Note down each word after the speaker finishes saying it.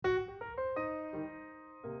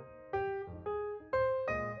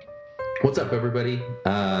What's up, everybody?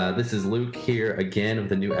 This is Luke here again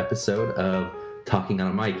with a new episode of Talking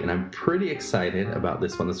on a Mic, and I'm pretty excited about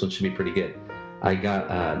this one. This one should be pretty good. I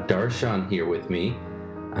got Darshan here with me.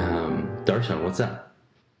 Darshan, what's up?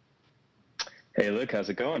 Hey, Luke, how's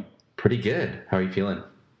it going? Pretty good. How are you feeling?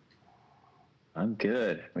 I'm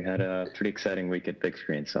good. We had a pretty exciting week at Big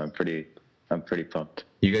Screen, so I'm pretty pumped.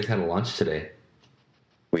 You guys had a launch today.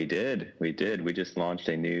 We did. We just launched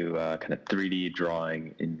a new kind of 3D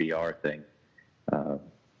drawing in VR thing.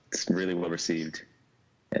 It's really well received,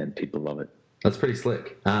 and people love it. That's pretty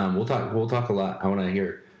slick. We'll talk a lot. I want to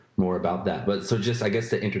hear more about that. But so just I guess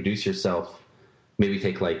to introduce yourself, maybe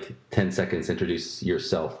take like 10 seconds. Introduce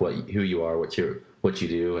yourself, who you are, what you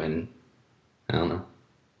do, and I don't know.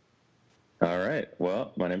 All right.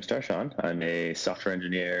 Well, my name's Darshan. I'm a software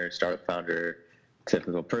engineer, startup founder,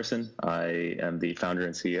 typical person. I am the founder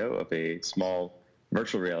and CEO of a small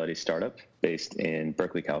virtual reality startup based in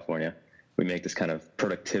Berkeley, California. We make this kind of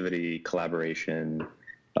productivity collaboration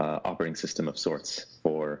operating system of sorts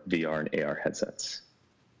for VR and AR headsets.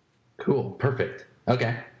 Cool. Perfect.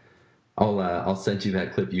 Okay. I'll send you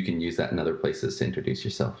that clip. You can use that in other places to introduce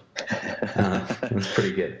yourself. That's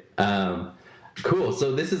pretty good. Cool.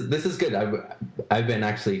 So this is good. I've been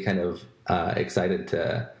actually kind of excited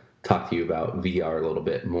to talk to you about VR a little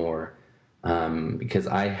bit more because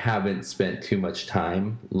I haven't spent too much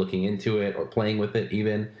time looking into it or playing with it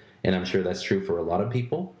even, and I'm sure that's true for a lot of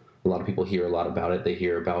people. A lot of people hear a lot about it. They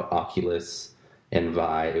hear about Oculus and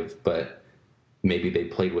Vive, but maybe they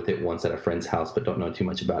played with it once at a friend's house but don't know too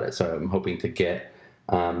much about it. So I'm hoping to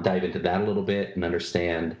dive into that a little bit and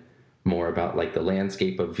understand more about like the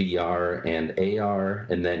landscape of VR and AR,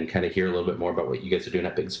 and then kind of hear a little bit more about what you guys are doing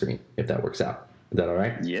at Big Screen, if that works out. Is that all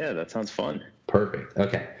right? Yeah, that sounds fun. Perfect.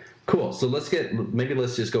 Okay, cool. So let's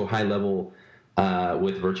just go high level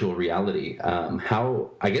with virtual reality.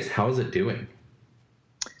 How is it doing?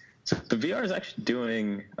 So the VR is actually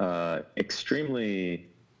doing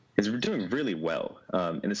is doing really well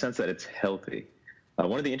in the sense that it's healthy.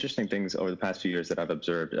 One of the interesting things over the past few years that I've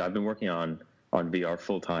observed, I've been working on VR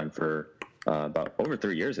full time for about over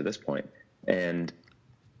 3 years at this point, and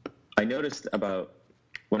I noticed about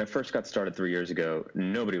when I first got started 3 years ago,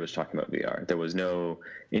 nobody was talking about VR. There was no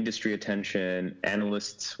industry attention.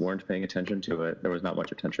 Analysts weren't paying attention to it. There was not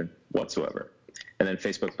much attention whatsoever. And then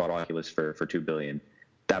Facebook bought Oculus for $2 billion.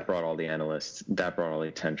 That brought all the analysts. That brought all the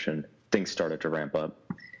attention. Things started to ramp up.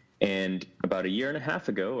 And about a year and a half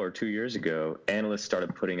ago or 2 years ago, analysts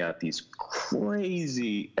started putting out these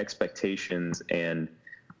crazy expectations and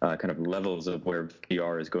kind of levels of where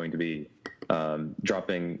VR is going to be,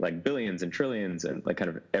 dropping like billions and trillions and like kind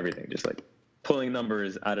of everything, just like pulling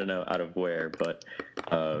numbers, I don't know, out of where, but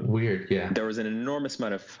Weird, yeah. There was an enormous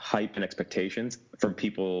amount of hype and expectations from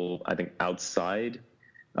people, I think, outside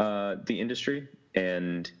the industry.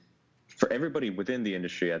 And for everybody within the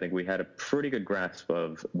industry, I think we had a pretty good grasp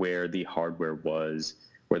of where the hardware was,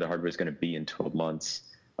 where the hardware is going to be in 12 months.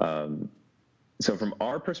 So from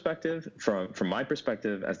our perspective, from my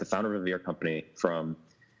perspective as the founder of a VR company, from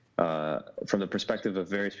the perspective of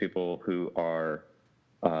various people who are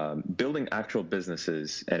building actual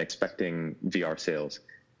businesses and expecting VR sales,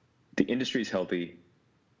 the industry is healthy.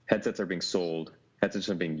 Headsets are being sold. Headsets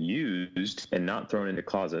are being used and not thrown into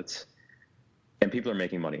closets. And people are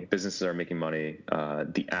making money. Businesses are making money.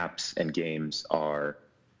 The apps and games are,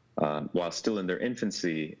 while still in their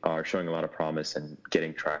infancy, are showing a lot of promise and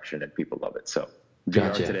getting traction, and people love it. So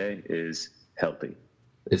VR today is healthy.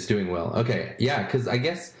 It's doing well. Okay, yeah, because I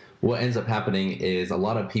guess what ends up happening is a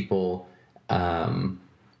lot of people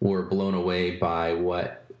were blown away by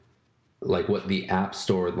what the App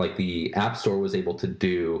Store, was able to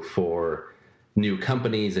do for new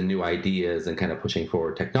companies and new ideas and kind of pushing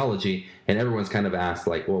forward technology. And everyone's kind of asked,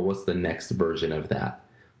 like, well, what's the next version of that?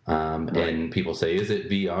 Right. And people say, is it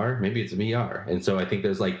VR? Maybe it's VR. And so I think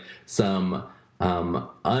there's like some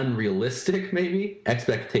unrealistic, maybe,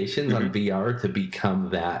 expectations on VR to become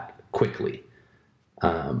that quickly.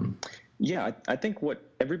 Yeah, I think what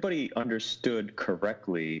everybody understood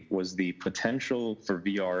correctly was the potential for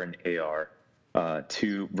VR and AR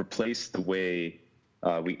to replace the way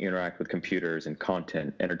we interact with computers and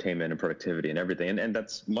content, entertainment and productivity and everything. And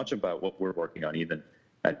that's much about what we're working on even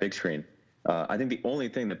at Big Screen. I think the only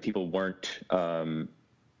thing that people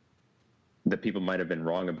might have been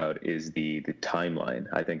wrong about is the timeline.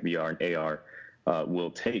 I think VR and AR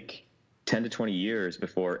will take 10 to 20 years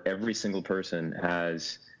before every single person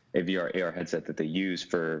has a VR AR headset that they use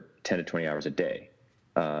for 10 to 20 hours a day,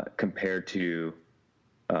 compared to,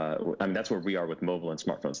 that's where we are with mobile and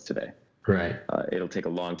smartphones today. Right. It'll take a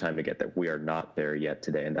long time to get there. We are not there yet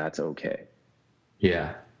today, and that's okay.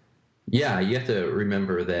 Yeah. Yeah, you have to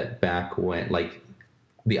remember that back when, like,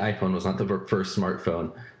 the iPhone was not the first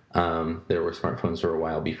smartphone. There were smartphones for a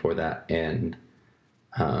while before that, and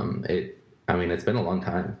it. I mean, it's been a long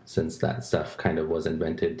time since that stuff kind of was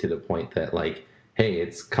invented to the point that, like, hey,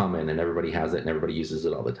 it's common and everybody has it and everybody uses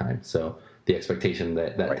it all the time. So the expectation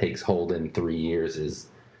that that Right. takes hold in 3 years is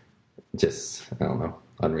just, I don't know,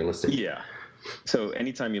 unrealistic. Yeah. So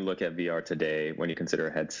anytime you look at VR today, when you consider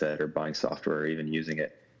a headset or buying software or even using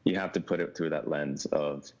it, you have to put it through that lens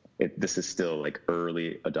of this is still like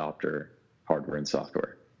early adopter hardware and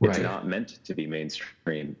software. It's Right. not meant to be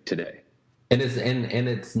mainstream today. And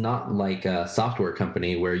it's not like a software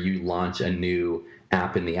company where you launch a new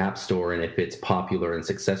app in the app store, and if it's popular and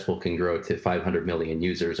successful can grow to 500 million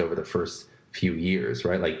users over the first few years,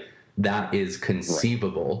 right? Like that is Right.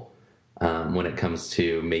 conceivable when it comes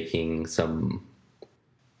to making some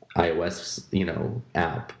iOS,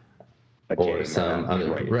 app A or game or an some app.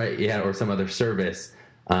 other, Right. right, yeah, or some other service.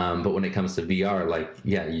 But when it comes to VR, like,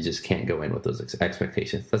 yeah, you just can't go in with those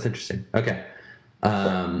expectations. That's interesting. Okay.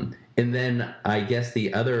 Right. And then I guess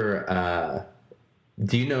the other,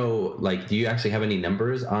 do you know, like, do you actually have any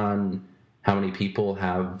numbers on how many people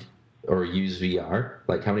have or use VR?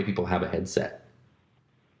 Like, how many people have a headset?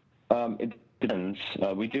 It depends.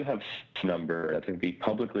 We do have some number. I think the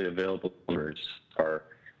publicly available numbers are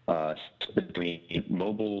between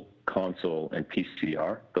mobile, console, and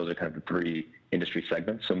PCVR. Those are kind of the three industry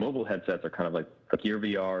segments. So mobile headsets are kind of like Gear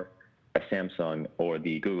VR, a Samsung, or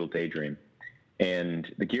the Google Daydream.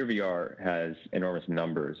 And the Gear VR has enormous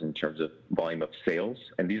numbers in terms of volume of sales.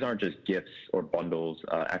 And these aren't just gifts or bundles,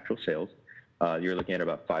 actual sales. You're looking at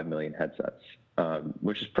about 5 million headsets,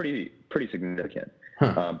 which is pretty significant.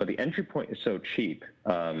 Huh. But the entry point is so cheap,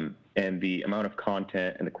 and the amount of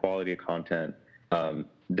content and the quality of content,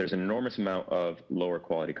 there's an enormous amount of lower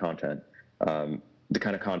quality content, the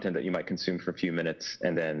kind of content that you might consume for a few minutes,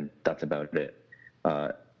 and then that's about it.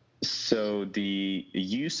 So the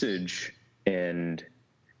usage and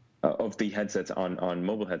of the headsets on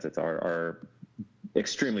mobile headsets are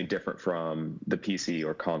extremely different from the PC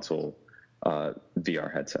or console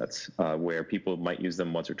VR headsets, where people might use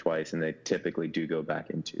them once or twice, and they typically do go back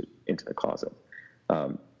into the closet.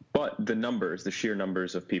 But the sheer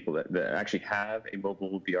numbers of people that actually have a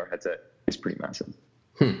mobile VR headset is pretty massive,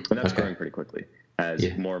 and that's Okay. growing pretty quickly as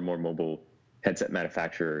Yeah. more and more mobile headset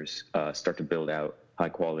manufacturers start to build out high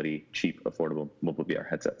quality, cheap, affordable mobile VR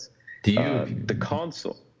headsets. Do you The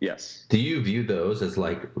console, yes. do you view those as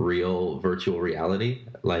like real virtual reality?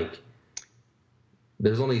 Like,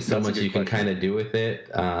 there's only so That's a much good you can kind question. of do with it.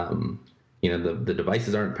 The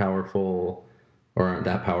devices aren't powerful or aren't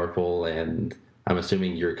that powerful, and I'm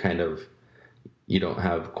assuming you don't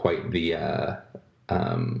have quite the The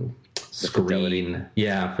fidelity. screen,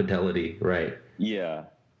 yeah, fidelity, right? Yeah,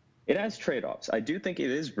 it has trade-offs. I do think it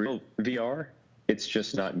is real VR. It's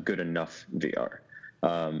just not good enough VR.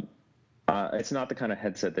 Um, it's not the kind of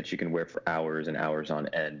headset that you can wear for hours and hours on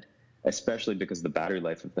end, especially because the battery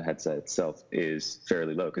life of the headset itself is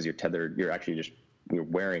fairly low because you're tethered. You're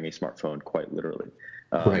wearing a smartphone quite literally,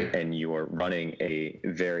 Right. and you are running a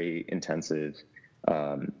very intensive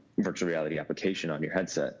virtual reality application on your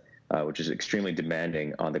headset, which is extremely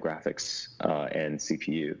demanding on the graphics and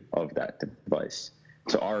CPU of that device.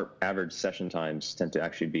 So our average session times tend to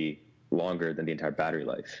actually be longer than the entire battery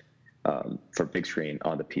life for big screen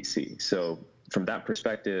on the PC. So from that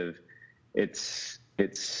perspective, it's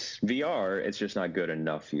VR. It's just not good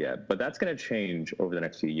enough yet. But that's going to change over the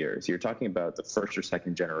next few years. You're talking about the first or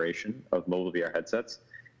second generation of mobile VR headsets,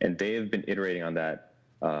 and they have been iterating on that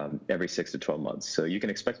every 6 to 12 months. So you can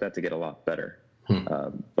expect that to get a lot better.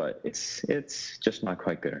 But it's just not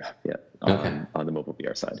quite good enough yet Okay. on the mobile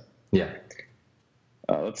VR side. Yeah.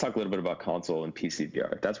 Let's talk a little bit about console and PC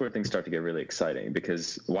VR. That's where things start to get really exciting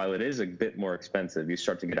because while it is a bit more expensive, you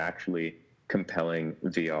start to get actually compelling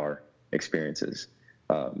VR experiences.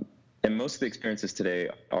 And most of the experiences today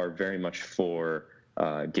are very much for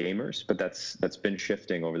gamers, but that's been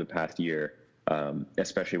shifting over the past year,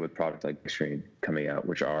 especially with products like Big Screen coming out,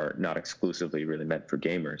 which are not exclusively really meant for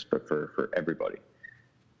gamers, but for everybody.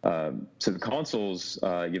 So the consoles,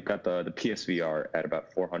 you've got the PSVR at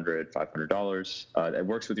about $400-$500. It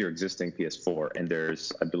works with your existing PS4, and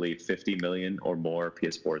there's, I believe, 50 million or more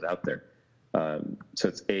PS4s out there.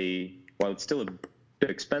 So while it's still a bit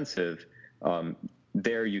expensive,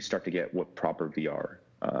 there you start to get what proper VR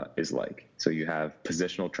is like. So you have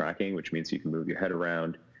positional tracking, which means you can move your head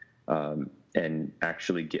around and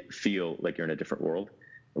actually feel like you're in a different world.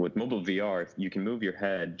 With mobile VR, you can move your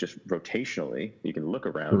head just rotationally. You can look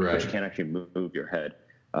around, but you Right. can't actually move your head.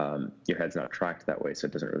 Your head's not tracked that way, so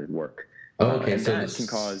it doesn't really work. Oh, okay. And So that can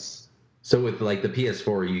cause. So with like the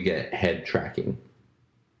PS4, you get head tracking.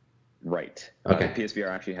 Right. Okay. The PSVR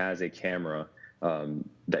actually has a camera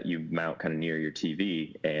that you mount kind of near your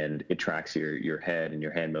TV, and it tracks your head and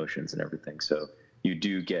your hand motions and everything. So you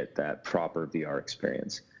do get that proper VR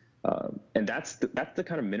experience. And that's the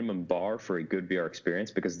kind of minimum bar for a good VR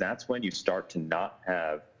experience, because that's when you start to not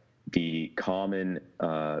have the common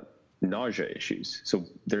nausea issues. So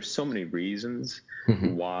there's so many reasons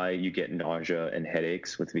why you get nausea and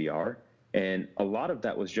headaches with VR. And a lot of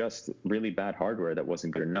that was just really bad hardware that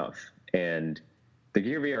wasn't good enough. And the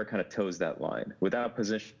Gear VR kind of toes that line. Without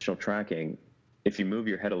positional tracking, if you move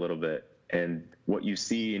your head a little bit and what you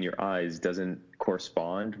see in your eyes doesn't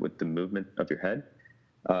correspond with the movement of your head,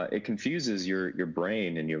 it confuses your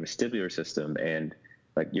brain and your vestibular system, and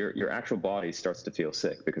like your actual body starts to feel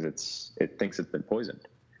sick because it thinks it's been poisoned.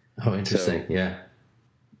 Oh, interesting. Yeah.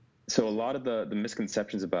 So a lot of the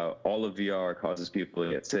misconceptions about all of VR causes people to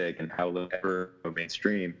get sick and how it'll ever go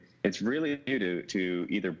mainstream, it's really due to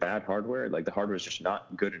either bad hardware, like the hardware is just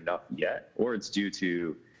not good enough yet, or it's due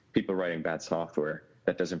to people writing bad software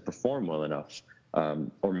that doesn't perform well enough,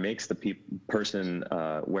 or makes the person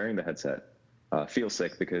wearing the headset feel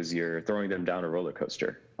sick because you're throwing them down a roller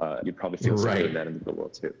coaster. You'd probably feel sick doing that in the real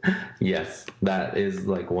world too. Yes, that is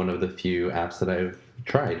like one of the few apps that I've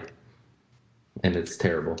tried, and it's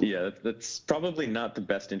terrible. Yeah, that's probably not the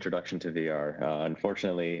best introduction to VR.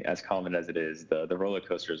 Unfortunately, as common as it is, the roller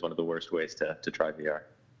coaster is one of the worst ways to try VR.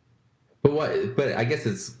 But I guess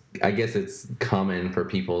it's common for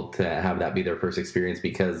people to have that be their first experience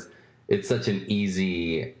because it's such an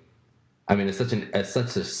easy. I mean, it's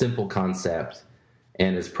such a simple concept,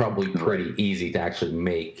 and it's probably pretty easy to actually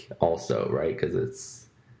make. Also, right? Because it's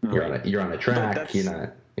you're on a track. You're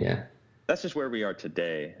not. Yeah. That's just where we are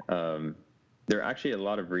today. There are actually a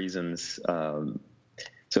lot of reasons. On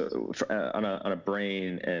a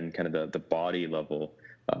brain and kind of the body level,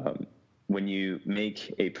 when you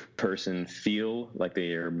make a person feel like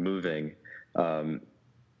they are moving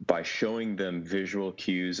by showing them visual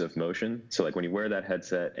cues of motion. So like when you wear that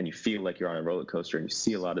headset and you feel like you're on a roller coaster and you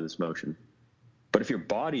see a lot of this motion, but if your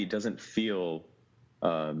body doesn't feel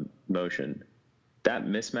motion, that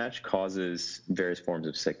mismatch causes various forms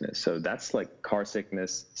of sickness. So that's like car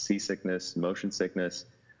sickness, seasickness, motion sickness.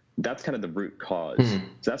 That's kind of the root cause.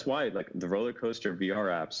 So that's why like the roller coaster VR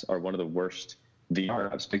apps are one of the worst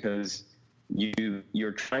VR apps, because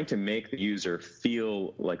you're trying to make the user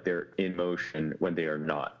feel like they're in motion when they are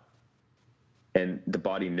not. And the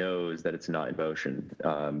body knows that it's not in motion.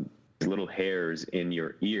 The little hairs in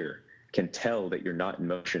your ear can tell that you're not in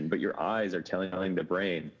motion, but your eyes are telling the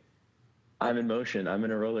brain, I'm in motion, I'm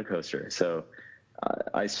in a roller coaster. So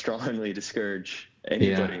I strongly discourage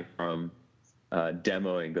anybody from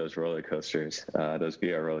demoing those roller coasters, those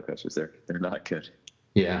VR roller coasters. They're not good.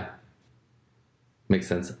 Yeah. Makes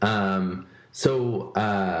sense. So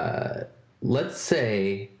let's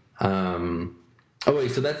say, so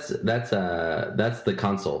that's the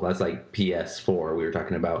console. That's like PS4 we were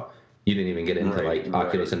talking about. You didn't even get into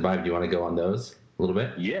Oculus and Vive. Do you want to go on those a little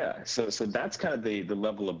bit? Yeah. So that's kind of the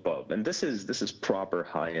level above, and this is proper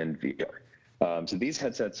high end VR. So these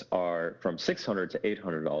headsets are from $600 to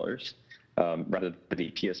 $800, rather than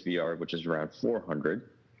the PSVR, which is around $400.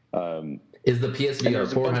 Is the PSVR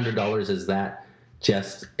 $400? Is that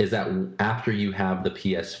after you have the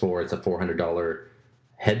PS4? It's a $400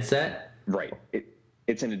 headset, right?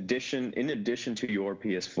 It's in addition to your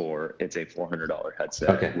PS4. It's a $400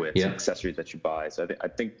 headset with some accessories that you buy. So I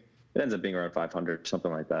think it ends up being around $500,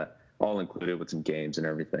 something like that, all included with some games and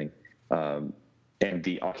everything. And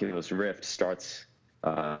the Oculus Rift starts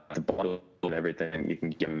the bundle and everything. You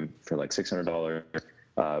can get them for like $600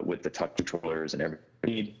 with the touch controllers and everything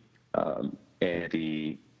you need. And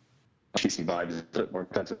the HTC Vive is a bit more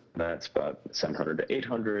expensive than that. It's about $700 to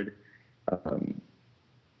 $800.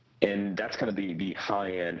 And that's kind of the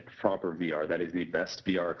high-end proper VR. That is the best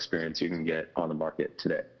VR experience you can get on the market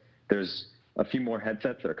today. There's a few more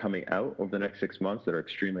headsets that are coming out over the next 6 months that are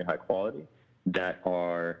extremely high quality, that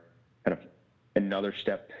are kind of another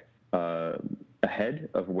step ahead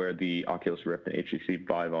of where the Oculus Rift and HTC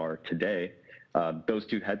Vive are today. Those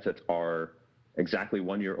two headsets are exactly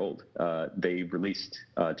 1 year old. They released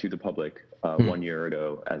to the public 1 year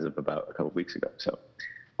ago, as of about a couple of weeks ago. So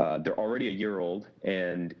they're already a year old,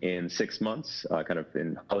 and in 6 months, kind of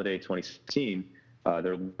in holiday 2016,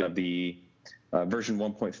 they're the version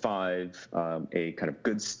 1.5, a kind of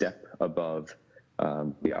good step above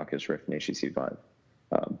the Oculus Rift and HTC Vive.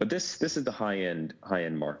 But this is the high-end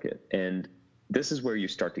market, and this is where you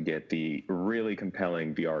start to get the really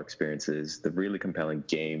compelling VR experiences, the really compelling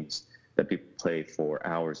games that people play for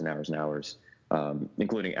hours and hours and hours.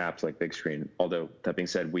 including apps like Big Screen. Although that being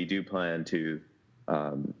said, we do plan to,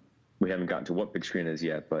 we haven't gotten to what Big Screen is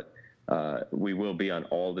yet, but we will be on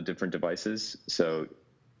all the different devices. So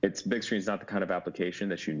Big Screen is not the kind of application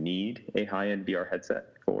that you need a high-end VR headset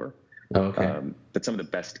for. Okay. But some of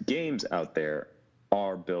the best games out there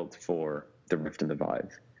are built for the Rift and the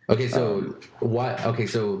Vive. Okay, so why? Okay,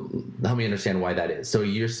 so help me understand why that is. So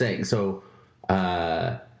you're saying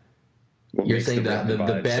you're saying that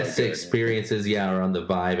the best experiences, are on the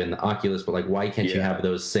Vive and the Oculus, but like, why can't you have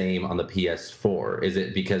those same on the PS4? Is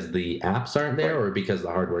it because the apps aren't there, or because the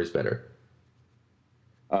hardware is better?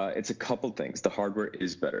 It's a couple things. The hardware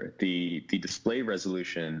is better. The display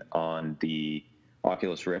resolution on the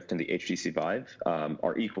Oculus Rift and the HTC Vive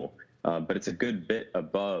are equal, but it's a good bit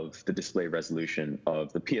above the display resolution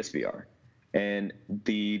of the PSVR. And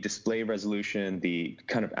the display resolution, the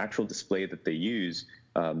kind of actual display that they use,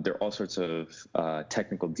 there are all sorts of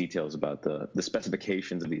technical details about the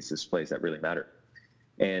specifications of these displays that really matter.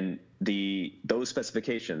 And those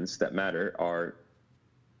specifications that matter are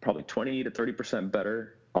probably 20 to 30%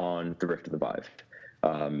 better on the Rift and the Vive,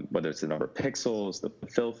 whether it's the number of pixels, the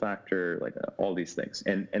fill factor, like all these things.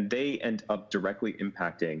 And they end up directly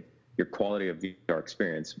impacting your quality of the VR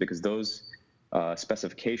experience, because those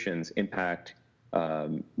specifications impact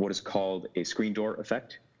what is called a screen door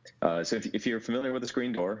effect. So if you're familiar with a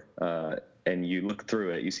screen door and you look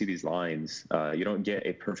through it, you see these lines, you don't get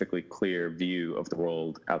a perfectly clear view of the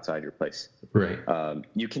world outside your place. Right.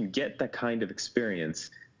 You can get that kind of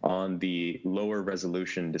experience on the lower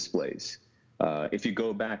resolution displays. If you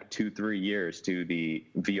go back 2-3 years to the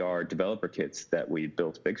VR developer kits that we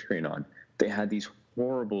built Big Screen on, they had these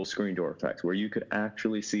horrible screen door effects where you could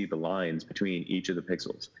actually see the lines between each of the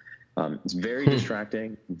pixels. It's very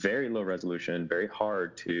distracting, very low resolution, very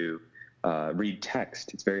hard to read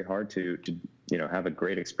text. It's very hard to have a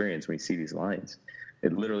great experience when you see these lines.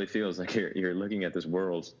 It literally feels like you're looking at this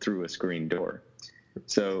world through a screen door.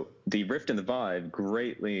 So the Rift and the Vive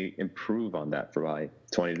greatly improve on that by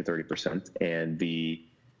 20 to 30%. And the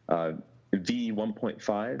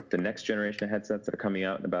V1.5, the next generation of headsets that are coming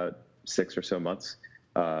out in about 6 or so months,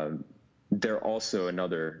 they're also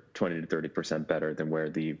another 20 to 30% better than where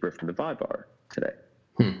the Rift and the Vive are today.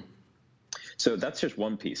 So that's just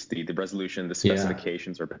one piece. The resolution, the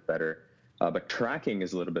specifications are a bit better, but tracking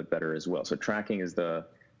is a little bit better as well. So tracking is the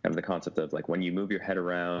concept of, like, when you move your head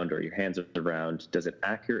around or your hands around, does it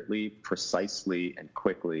accurately, precisely, and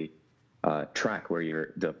quickly track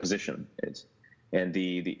where the position is? And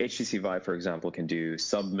the HTC Vive, for example, can do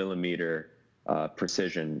sub-millimeter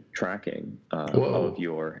precision tracking of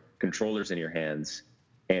your controllers in your hands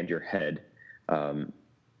and your head.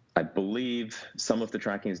 I believe some of the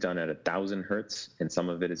tracking is done at 1,000 hertz, and some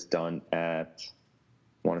of it is done at,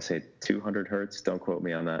 I want to say 200 hertz. Don't quote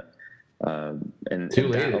me on that. Too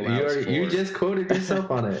late. You just quoted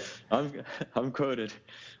yourself on it. I'm quoted.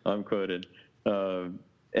 And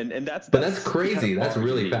that's crazy. Kind of that's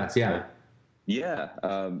really fast. Yeah. Yeah.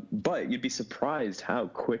 But you'd be surprised how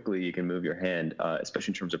quickly you can move your hand,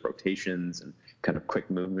 especially in terms of rotations and kind of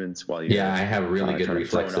quick movements while you're. Yeah, I have really good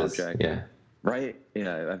reflexes. Yeah. Right.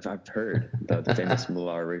 Yeah, I've heard the famous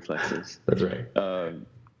Millar reflexes. That's right.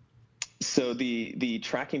 So the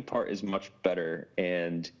tracking part is much better,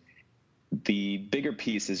 and the bigger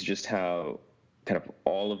piece is just how kind of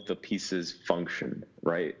all of the pieces function,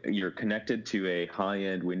 right? You're connected to a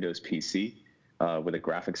high-end Windows PC with a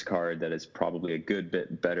graphics card that is probably a good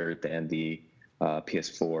bit better than the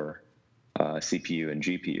PS4 CPU and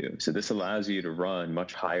GPU. So this allows you to run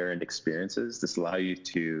much higher-end experiences. This allows you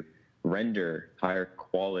to render higher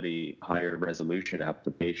quality, higher resolution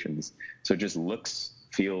applications. So it just looks,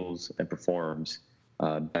 feels, and performs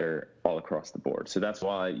better all across the board. So that's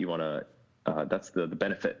why you want to that's the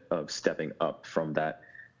benefit of stepping up from that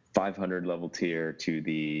 500 level tier to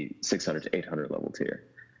the 600 to 800 level tier.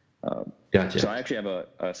 Gotcha. So I actually have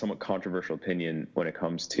a somewhat controversial opinion when it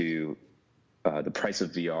comes to the price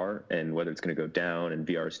of VR and whether it's going to go down, and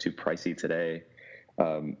VR is too pricey today.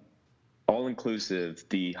 All inclusive,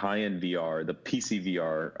 the high-end VR, the PC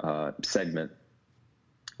VR segment,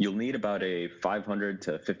 you'll need about a $500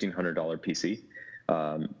 to $1,500 PC.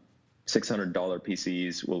 $600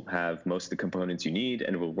 PCs will have most of the components you need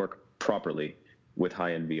and will work properly with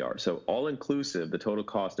high-end VR. So all inclusive, the total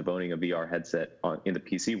cost of owning a VR headset in the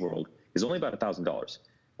PC world is only about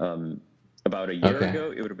 $1,000. About a year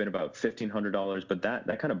ago, it would have been about $1,500, but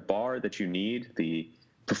that kind of bar that you need, the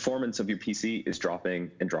performance of your PC is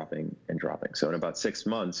dropping and dropping and dropping. So in about 6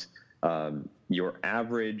 months, your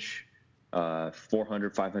average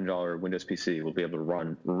 $400, $500 Windows PC will be able to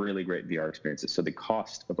run really great VR experiences. So the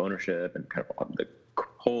cost of ownership and kind of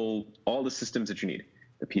all the systems that you need,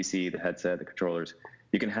 the PC, the headset, the controllers,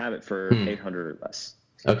 you can have it for $800 or less.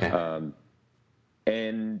 Okay.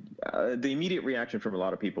 And the immediate reaction from a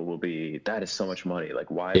lot of people will be, that is so much money.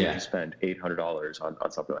 Like, why would you spend $800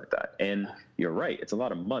 on something like that? And you're right, it's a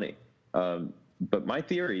lot of money. But my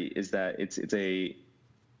theory is that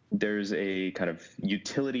there's a kind of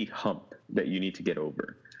utility hump that you need to get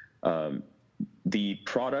over. The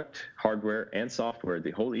product, hardware, and software,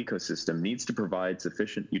 the whole ecosystem needs to provide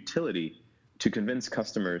sufficient utility to convince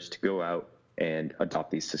customers to go out and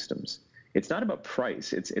adopt these systems. It's not about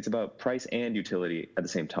price. It's about price and utility at the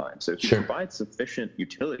same time. So if you provide sufficient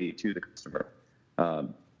utility to the customer,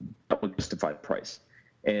 that will justify the price.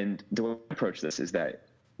 And the way I approach this is that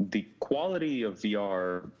the quality of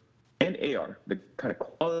VR and AR, the kind of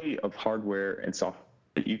quality of hardware and software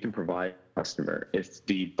that you can provide a customer, if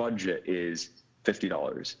the budget is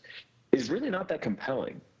 $50, is really not that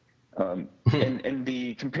compelling. And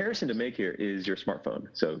the comparison to make here is your smartphone.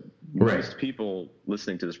 So most people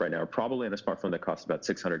listening to this right now are probably on a smartphone that costs about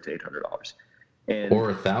 $600 to $800, and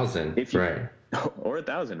or $1,000, right? Or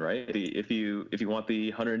 $1,000, right? If you want the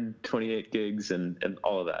 128 gigs and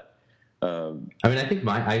all of that. I mean, I think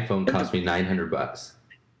my iPhone cost me $900.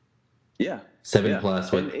 Yeah, 7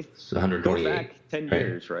 Plus with 128. Go back 10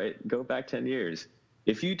 years, right? Go back 10 years.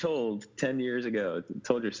 If you told 10 years ago,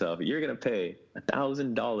 told yourself you're going to pay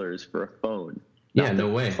 $1,000 for a phone, no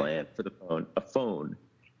way, plan for the phone, a phone,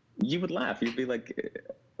 you would laugh. You'd be like,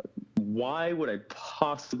 why would I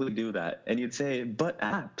possibly do that? And you'd say, but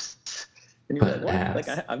apps. And you're like, what? Apps.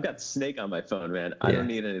 Like, I've got Snake on my phone, man. I don't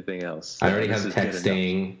need anything else. I already have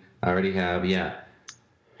texting. I already have,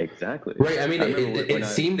 Exactly. Right. I mean, it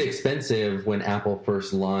seemed expensive when Apple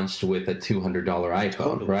first launched with a $200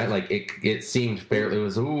 iPhone, right? Like it seemed fair. It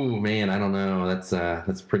was, ooh, man, I don't know.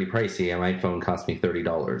 That's pretty pricey. My iPhone cost me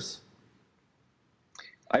 $30.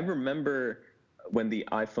 I remember when the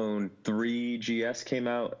iPhone 3GS came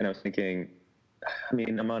out, and I was thinking, I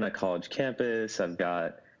mean, I'm on a college campus. I've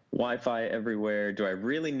got Wi-Fi everywhere. Do I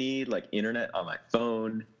really need like internet on my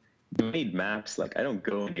phone? Do I need maps? Like, I don't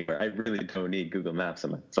go anywhere. I really don't need Google Maps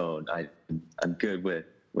on my phone. I'm good with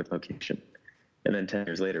location. And then 10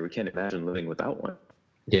 years later, we can't imagine living without one.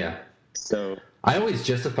 Yeah. So I always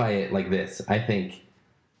justify it like this. I think,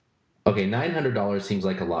 okay, $900 seems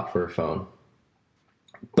like a lot for a phone.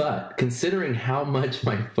 But considering how much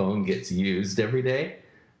my phone gets used every day,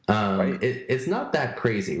 it's not that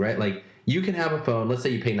crazy, right? Like, you can have a phone. Let's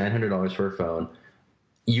say you pay $900 for a phone.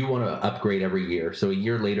 You want to upgrade every year. So a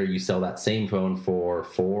year later, you sell that same phone for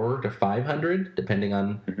 $400 to $500, depending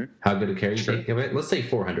on how good a care you take of it. Let's say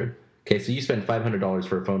 $400. Okay, so you spend $500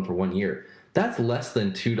 for a phone for 1 year. That's less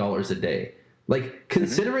than $2 a day. Like,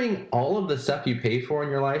 considering all of the stuff you pay for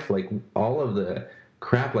in your life, like all of the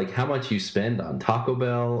crap, like how much you spend on Taco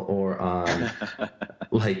Bell or on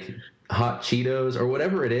like hot Cheetos or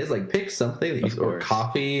whatever it is, like pick something that or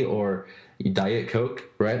coffee or Diet Coke,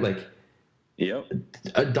 right? Like,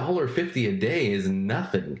 $1.50 a day is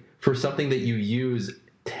nothing for something that you use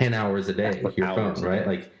 10 hours a day. Your phone, right?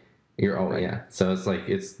 Like So it's like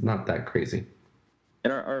it's not that crazy.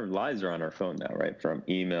 And our lives are on our phone now, right? From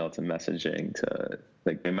email to messaging to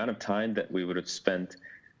like the amount of time that we would have spent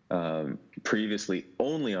previously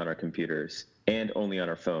only on our computers and only on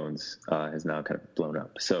our phones has now kind of blown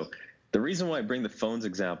up. So the reason why I bring the phones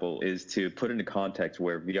example is to put into context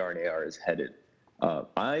where VR and AR is headed.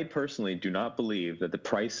 I personally do not believe that the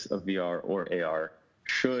price of VR or AR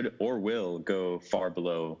should or will go far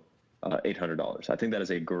below $800. I think that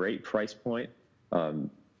is a great price point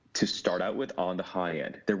to start out with on the high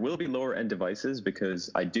end. There will be lower end devices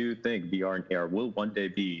because I do think VR and AR will one day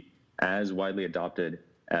be as widely adopted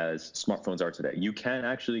as smartphones are today. You can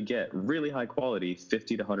actually get really high quality $50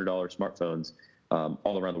 to $100 smartphones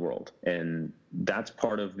all around the world. And that's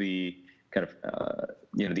part of the kind of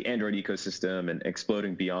the Android ecosystem and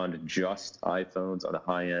exploding beyond just iPhones on the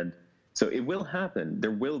high end. So it will happen.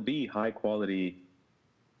 There will be high quality,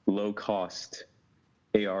 low cost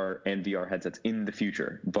AR and VR headsets in the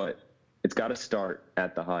future, but it's got to start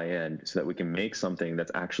at the high end so that we can make something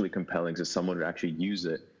that's actually compelling so someone would actually use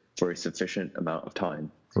it for a sufficient amount of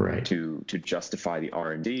time to justify the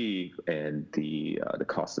R&D and the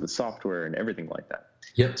cost of the software and everything like that.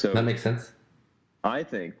 Yep, so that makes sense. I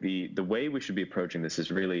think the way we should be approaching this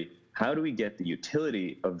is really how do we get the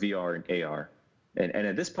utility of VR and AR, and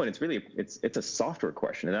at this point it's a software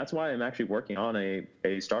question, and that's why I'm actually working on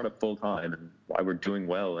a startup full time, and why we're doing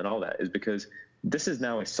well and all that is because this is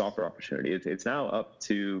now a software opportunity. It's now up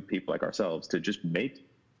to people like ourselves to just make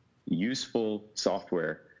useful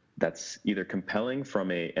software that's either compelling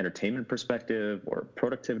from a entertainment perspective or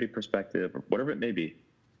productivity perspective or whatever it may be,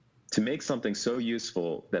 to make something so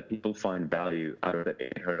useful that people find value out of the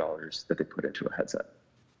 $800 that they put into a headset.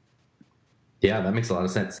 Yeah, that makes a lot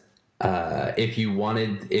of sense. If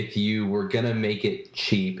you were gonna make it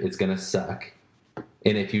cheap, it's gonna suck.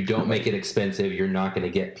 And if you don't make it expensive, you're not going to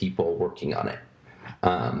get people working on it.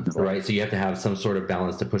 Right. So you have to have some sort of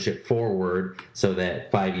balance to push it forward so that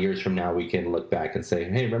 5 years from now we can look back and say,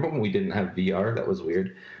 hey, remember when we didn't have VR? That was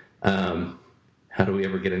weird. How do we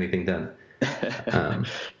ever get anything done?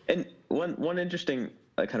 And one interesting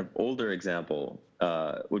kind of older example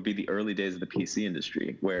would be the early days of the PC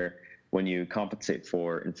industry, where when you compensate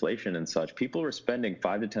for inflation and such, people were spending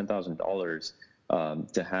 $5,000 to $10,000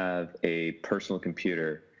 to have a personal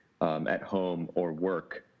computer at home or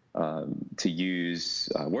work to use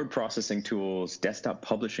word processing tools, desktop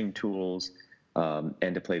publishing tools,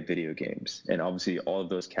 and to play video games. And obviously all of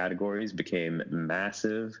those categories became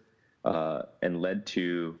massive and led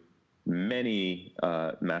to many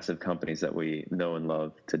massive companies that we know and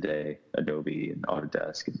love today, Adobe and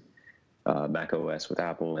Autodesk, and Mac OS with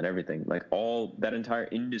Apple and everything. Like all that entire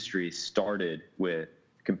industry started with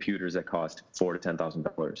computers that cost $4,000 to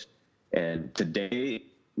 $10,000, and today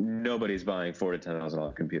nobody's buying $4,000 to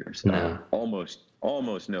 $10,000 computers. No.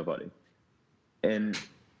 Almost nobody. And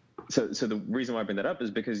so the reason why I bring that up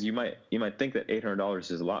is because you might think that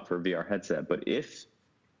 $800 is a lot for a VR headset, but if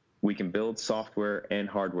we can build software and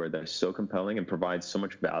hardware that is so compelling and provides so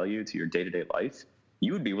much value to your day-to-day life,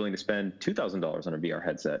 you would be willing to spend $2,000 on a VR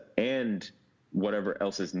headset and whatever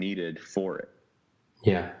else is needed for it.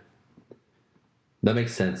 Yeah. That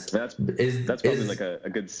makes sense. That's probably like a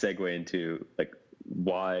good segue into like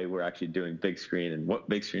why we're actually doing Big Screen and what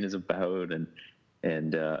Big Screen is about and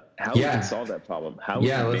how we can solve that problem. How we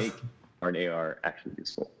can make our AR actually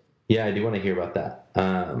useful. Yeah, I do want to hear about that.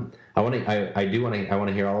 I want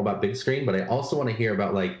to hear all about Big Screen, but I also want to hear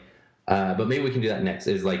about but maybe we can do that next.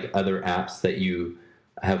 Is like other apps that you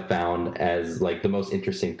have found as like the most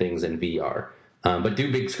interesting things in VR. But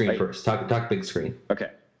do Big Screen first. Talk Big Screen.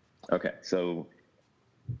 Okay. So,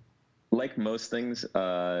 like most things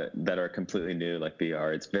that are completely new, like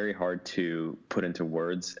VR, it's very hard to put into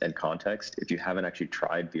words and context if you haven't actually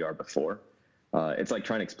tried VR before. It's like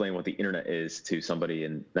trying to explain what the internet is to somebody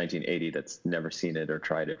in 1980 that's never seen it or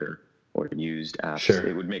tried it or used apps. Sure.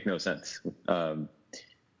 It would make no sense.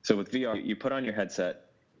 So with VR, you put on your headset,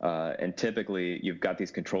 and typically you've got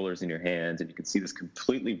these controllers in your hands, and you can see this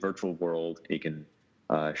completely virtual world. You can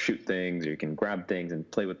shoot things, or you can grab things and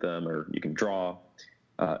play with them, or you can draw.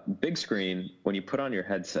 Big Screen, when you put on your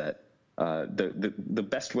headset, the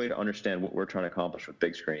best way to understand what we're trying to accomplish with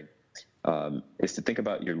Big Screen is to think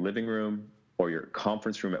about your living room or your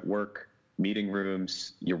conference room at work, meeting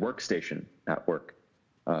rooms, your workstation at work,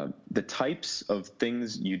 the types of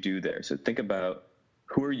things you do there. So think about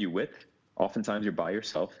who are you with? Oftentimes you're by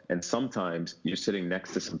yourself, and sometimes you're sitting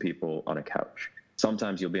next to some people on a couch.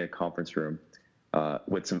 Sometimes you'll be in a conference room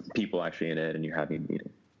with some people actually in it, and you're having a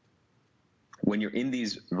meeting. When you're in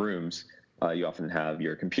these rooms, you often have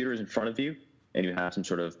your computers in front of you, and you have some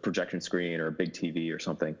sort of projection screen or a big TV or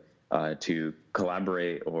something to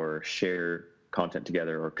collaborate or share content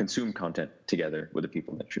together or consume content together with the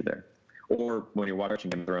people that you're there. Or when you're watching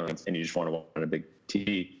Game of Thrones and you just want to watch on a big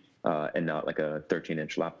TV and not like a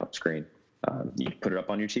 13-inch laptop screen, you put it up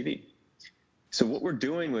on your TV. So what we're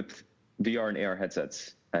doing with VR and AR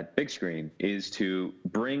headsets at Big Screen is to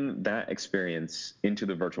bring that experience into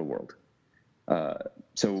the virtual world.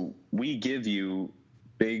 So we give you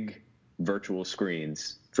big virtual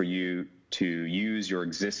screens for you to use your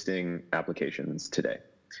existing applications today.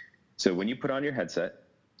 So when you put on your headset,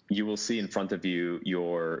 you will see in front of you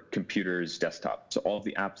your computer's desktop. So all of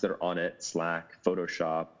the apps that are on it, Slack,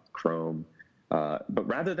 Photoshop, Chrome. But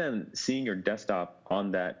rather than seeing your desktop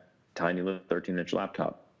on that tiny little 13-inch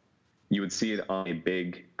laptop, you would see it on a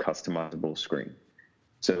big customizable screen.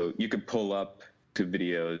 So you could pull up to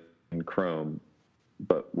videos in Chrome,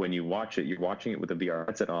 but when you watch it, you're watching it with a VR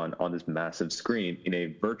headset on this massive screen in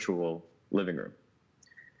a virtual living room.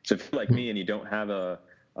 So if you're like me and you don't have a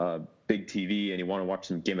big TV and you want to watch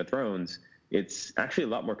some Game of Thrones, it's actually a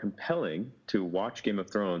lot more compelling to watch Game of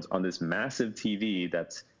Thrones on this massive TV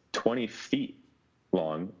that's 20 feet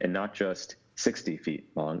long and not just 60 feet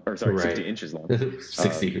long, or sorry, 60 inches long.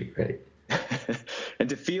 60 feet, right. And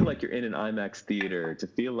to feel like you're in an IMAX theater, to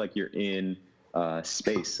feel like you're in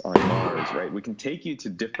space on Mars, right? We can take you to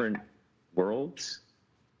different worlds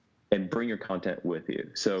and bring your content with you.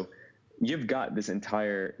 So you've got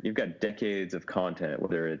decades of content,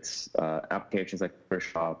 whether it's applications like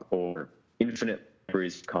Photoshop or infinite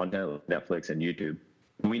libraries of content like Netflix and YouTube.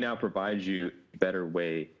 We now provide you a better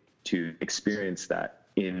way to experience that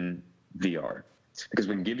in VR, because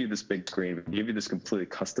we can give you this big screen, we can give you this completely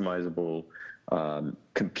customizable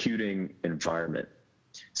computing environment.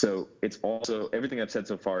 So it's also, everything I've said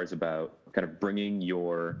so far is about kind of bringing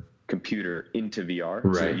your computer into VR,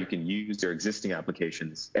 so that you can use your existing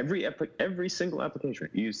applications. Every single application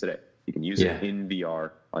you use today, you can use it in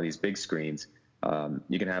VR on these big screens.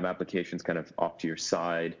 You can have applications kind of off to your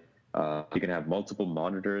side. You can have multiple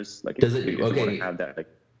monitors. Like, does if you want to have that, like,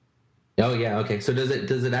 oh yeah, okay. So does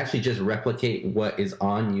it actually just replicate what is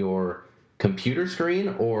on your computer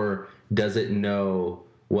screen, or does it know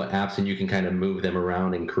what apps, and you can kind of move them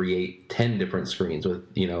around and create 10 different screens with,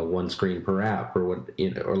 one screen per app, or what,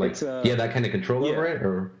 or like, that kind of control over it?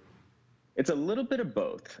 Or it's a little bit of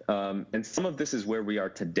both. And some of this is where we are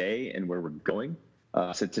today and where we're going.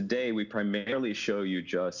 So today we primarily show you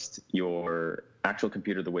just your actual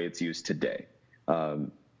computer the way it's used today.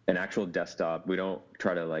 An actual desktop. We don't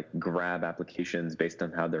try to like grab applications based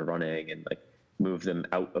on how they're running and like move them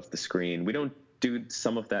out of the screen. We don't do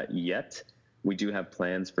some of that yet. We do have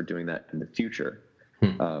plans for doing that in the future.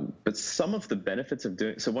 But some of the benefits of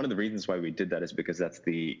doing, so one of the reasons why we did that is because that's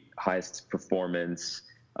the highest performance,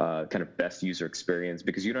 kind of best user experience,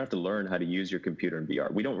 because you don't have to learn how to use your computer in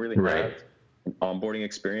VR. We don't really have an onboarding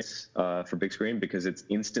experience for big screen, because it's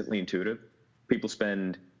instantly intuitive. People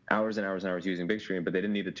spend hours and hours and hours using big screen, but they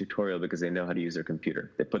didn't need a tutorial because they know how to use their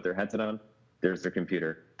computer. They put their headset on, there's their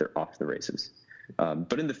computer, they're off to the races.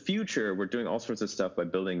 But in the future, we're doing all sorts of stuff by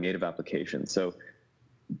building native applications. So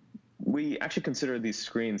we actually consider these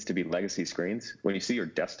screens to be legacy screens. When you see your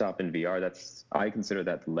desktop in VR, I consider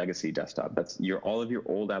that the legacy desktop. That's all of your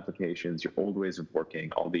old applications, your old ways of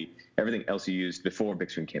working, everything else you used before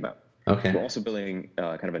big screen came out. Okay. We're also building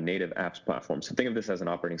kind of a native apps platform. So think of this as an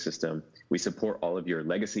operating system. We support all of your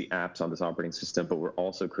legacy apps on this operating system, but we're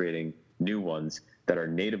also creating new ones that are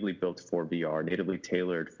natively built for VR, natively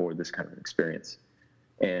tailored for this kind of experience.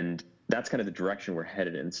 And that's kind of the direction we're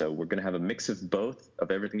headed in. So we're going to have a mix of both, of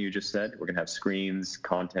everything you just said. We're going to have screens,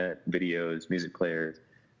 content, videos, music players,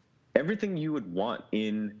 everything you would want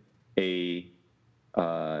in a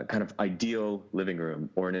kind of ideal living room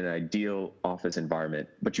or in an ideal office environment,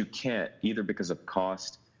 but you can't, either because of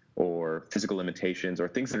cost or physical limitations or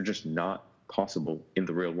things that are just not possible in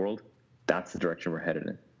the real world. That's the direction we're headed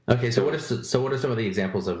in. Okay, so what are some of the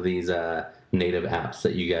examples of these native apps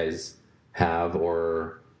that you guys have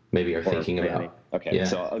or maybe are thinking about? Okay,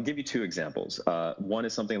 so I'll give you two examples. One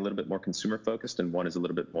is something a little bit more consumer focused, and one is a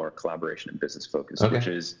little bit more collaboration and business focused, which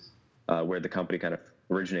is where the company kind of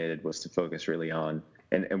originated, was to focus really on,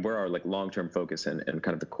 and where our like long-term focus and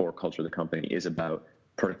kind of the core culture of the company is about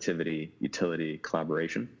productivity, utility,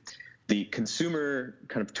 collaboration. The consumer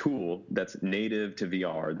kind of tool that's native to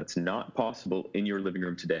VR, that's not possible in your living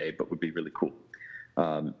room today, but would be really cool.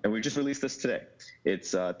 And we just released this today.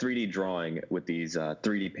 It's 3D drawing with these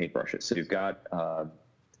 3D paintbrushes. So you've got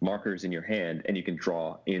markers in your hand, and you can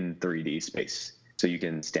draw in 3D space. So you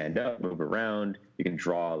can stand up, move around, you can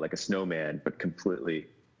draw like a snowman, but completely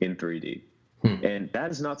in 3D. And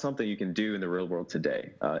that is not something you can do in the real world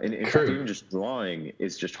today. And in fact, even just drawing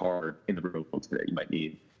is just hard in the real world today. You might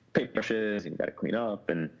need paintbrushes, and you got to clean up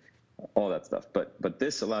and all that stuff. But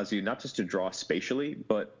this allows you not just to draw spatially,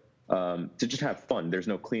 but to just have fun. There's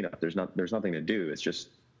no cleanup. There's nothing to do.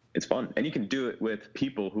 It's fun. And you can do it with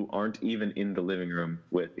people who aren't even in the living room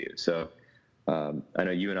with you. So I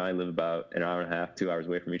know you and I live about an hour and a half, 2 hours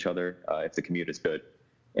away from each other, if the commute is good.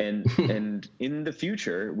 And and in the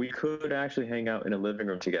future, we could actually hang out in a living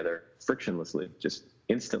room together frictionlessly, just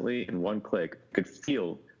instantly in one click. Could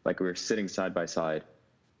feel like we were sitting side by side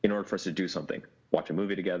in order for us to do something, watch a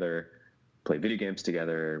movie together, play video games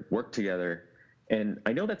together, work together. And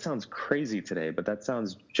I know that sounds crazy today, but that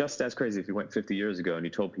sounds just as crazy if you went 50 years ago and you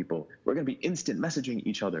told people, we're going to be instant messaging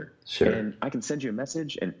each other. Sure. And I can send you a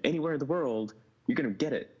message, and anywhere in the world, you're going to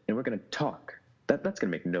get it, and we're going to talk. That's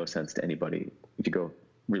going to make no sense to anybody if you go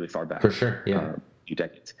really far back. For sure, yeah. A few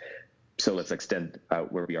decades. So let's extend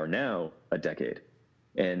out where we are now a decade.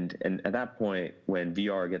 And at that point, when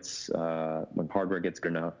VR gets, when hardware gets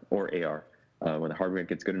good enough, or AR, when the hardware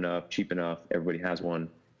gets good enough, cheap enough, everybody has one,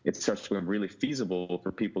 it starts to become really feasible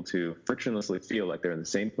for people to frictionlessly feel like they're in the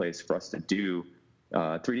same place for us to do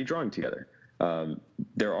 3D drawing together.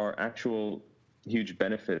 There are actual huge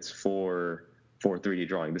benefits for 3D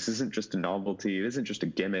drawing. This isn't just a novelty. It isn't just a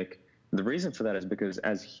gimmick. The reason for that is because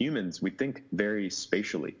as humans, we think very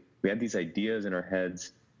spatially. We have these ideas in our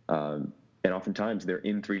heads, and oftentimes they're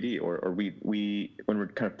in 3D, or we when we're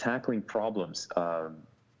kind of tackling problems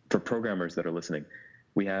for programmers that are listening,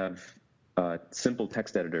 we have simple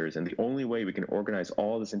text editors, and the only way we can organize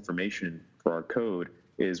all this information for our code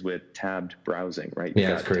is with tabbed browsing, right?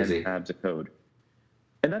 Yeah, it's crazy. 10 tabs of code.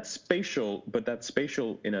 And that's spatial, but that's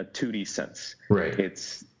spatial in a 2D sense. Right.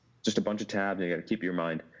 It's just a bunch of tabs, and you got to keep your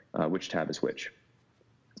mind which tab is which.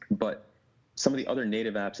 But some of the other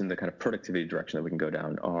native apps in the kind of productivity direction that we can go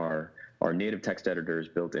down are native text editors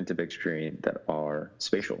built into Big Screen that are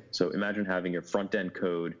spatial. So imagine having your front-end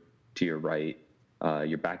code to your right,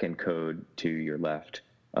 your back-end code to your left,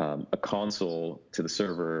 a console to the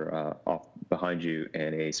server off behind you,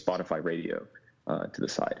 and a Spotify radio to the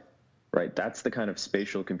side. Right, that's the kind of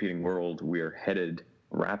spatial computing world we're headed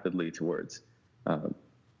rapidly towards, and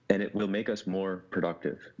it will make us more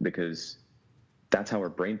productive because that's how our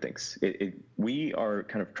brain thinks. We are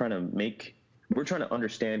kind of we're trying to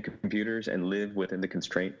understand computers and live within the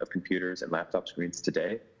constraint of computers and laptop screens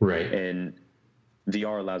today. Right. And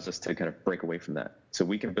VR allows us to kind of break away from that. So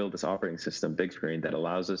we can build this operating system, Big Screen, that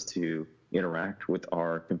allows us to interact with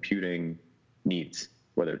our computing needs,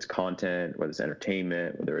 whether it's content, whether it's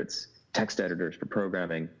entertainment, whether it's text editors for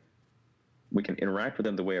programming. We can interact with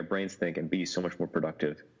them the way our brains think and be so much more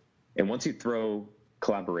productive. And once you throw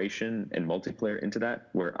collaboration and multiplayer into that,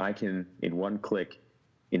 where I can, in one click,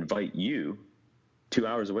 invite you 2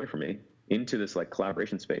 hours away from me into this like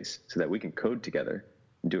collaboration space so that we can code together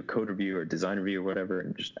and do a code review or design review or whatever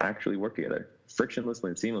and just actually work together frictionlessly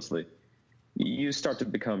and seamlessly, you start to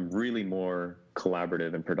become really more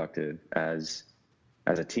collaborative and productive as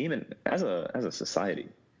a team and as a society.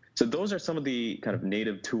 So those are some of the kind of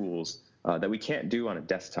native tools that we can't do on a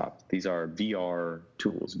desktop. These are VR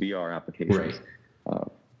tools, VR applications. Right.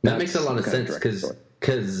 That makes a lot of sense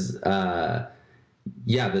because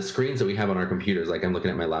the screens that we have on our computers, like I'm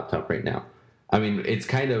looking at my laptop right now. I mean, it's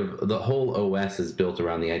kind of the whole OS is built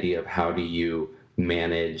around the idea of how do you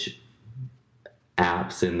manage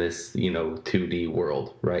apps in this 2D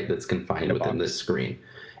world, right? That's confined within this screen.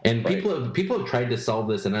 And right. people have tried to solve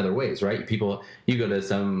this in other ways, right? You go to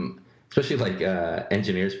some, especially like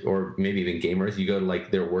engineers or maybe even gamers, you go to like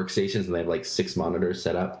their workstations and they have like 6 monitors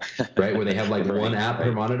set up, right? Where they have like one app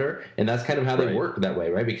per monitor, and that's kind of how they work that way,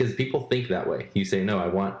 right? Because people think that way. You say, no, I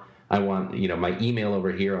want my email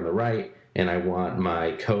over here on the right, and I want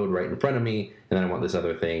my code right in front of me, and then I want this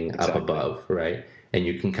other thing up above, right? And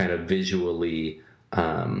you can kind of visually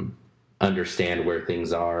understand where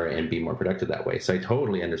things are and be more productive that way. So I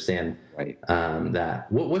totally understand that.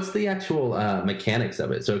 What's the actual mechanics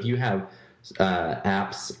of it? So if you have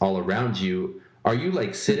apps all around you, are you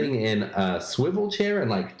like sitting in a swivel chair and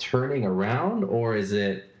like turning around, or is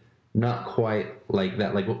it not quite like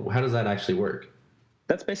that? Like, how does that actually work?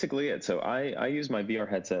 That's basically it. So I use my VR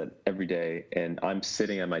headset every day, and I'm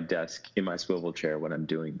sitting at my desk in my swivel chair when I'm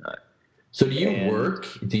doing that. So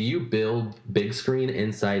do you build Big Screen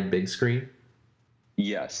inside Big Screen?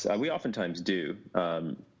 Yes, we oftentimes do.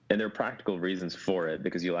 And there are practical reasons for it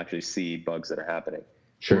because you'll actually see bugs that are happening.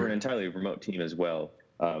 Sure. We're an entirely remote team as well.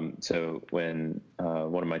 So when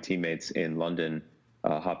one of my teammates in London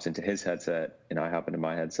hops into his headset and I hop into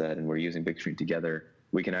my headset and we're using Big Screen together,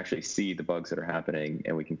 we can actually see the bugs that are happening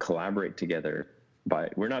and we can collaborate together.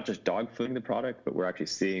 We're not just dogfooding the product, but we're actually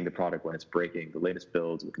seeing the product when it's breaking, the latest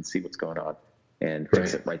builds. We can see what's going on and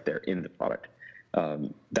fix it right there in the product.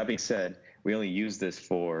 That being said, we only use this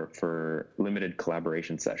for limited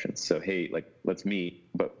collaboration sessions. So hey, like let's meet,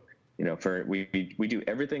 but we do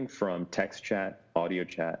everything from text chat, audio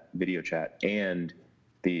chat, video chat, and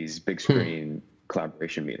these Big Screen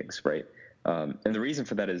collaboration meetings, right? And the reason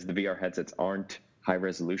for that is the VR headsets aren't high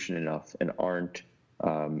resolution enough and aren't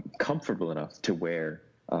comfortable enough to wear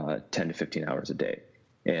 10 to 15 hours a day.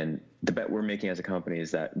 And the bet we're making as a company is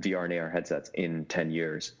that VR and AR headsets in 10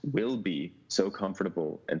 years will be so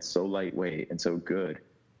comfortable and so lightweight and so good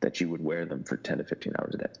that you would wear them for 10 to 15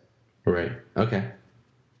 hours a day. Right. Okay.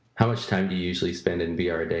 How much time do you usually spend in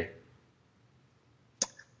VR a day?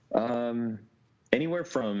 Anywhere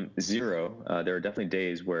from 0. There are definitely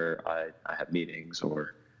days where I have meetings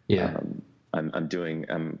or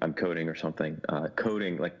I'm coding or something.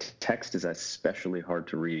 Coding, like text is especially hard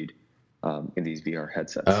to read in these VR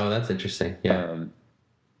headsets. Oh, that's interesting. Yeah.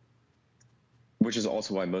 Which is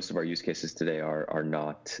also why most of our use cases today are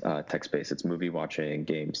not text-based. It's movie watching,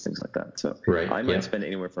 games, things like that. So I might spend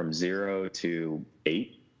anywhere from 0 to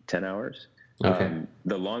 8, 10 hours. Okay.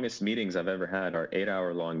 The longest meetings I've ever had are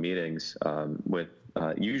 8-hour-long meetings with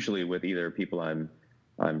usually with either people I'm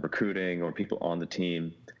recruiting or people on the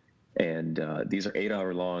team. And these are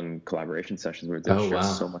 8-hour-long collaboration sessions where there's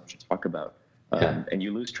just so much to talk about. And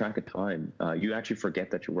you lose track of time. You actually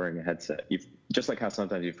forget that you're wearing a headset. Just like how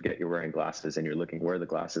sometimes you forget you're wearing glasses and you're looking where are the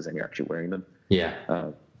glasses and you're actually wearing them.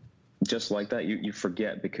 Yeah. just like that, you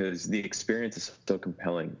forget because the experience is so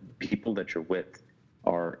compelling. People that you're with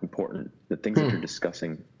are important. The things that you're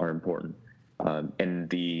discussing are important.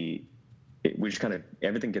 And we just kind of,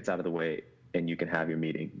 everything gets out of the way and you can have your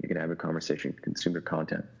meeting, you can have your conversation, consume your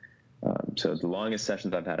content. So the longest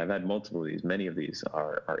sessions I've had multiple of these, many of these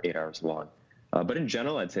are 8 hours long. But in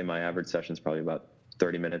general, I'd say my average session is probably about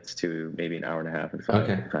 30 minutes to maybe an hour and a half if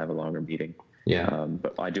I have a longer meeting. Yeah.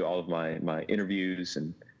 But I do all of my interviews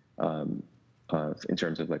and in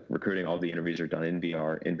terms of like recruiting, all the interviews are done in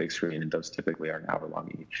VR, in big screen, and those typically are an hour long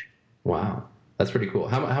each. Wow. That's pretty cool.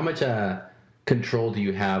 How much control do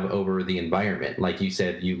you have over the environment? Like you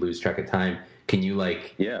said, you lose track of time. Can you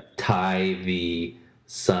tie the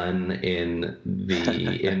sun in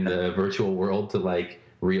the virtual world to like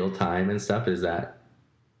real time and stuff? Is that?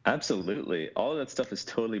 Absolutely. All of that stuff is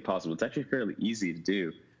totally possible. It's actually fairly easy to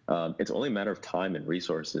do. It's only a matter of time and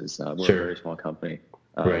resources. We're a very small company.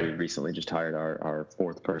 Right. We recently just hired our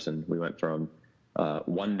fourth person. We went from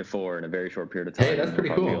 1 to 4 in a very short period of time. Hey, that's pretty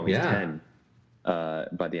cool. Only 10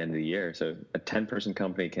 by the end of the year. So a 10-person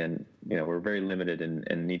company we're very limited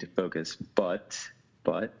and need to focus, but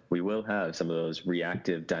we will have some of those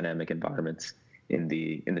reactive dynamic environments in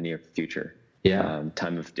the near future. Yeah.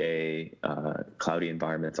 Time of day, cloudy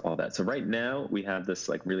environments, all that. So right now we have this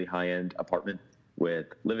like really high-end apartment with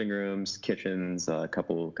living rooms, kitchens, a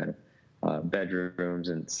couple kind of bedrooms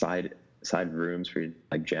and side rooms for you to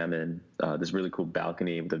like jam in. This really cool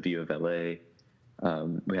balcony with a view of LA.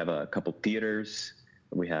 We have a couple theaters.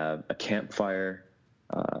 We have a campfire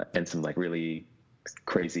and some like really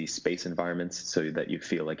crazy space environments so that you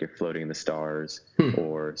feel like you're floating in the stars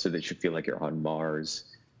or so that you feel like you're on Mars.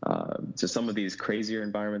 So some of these crazier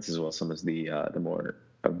environments as well as some of the more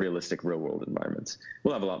realistic real world environments.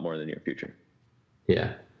 We'll have a lot more in the near future.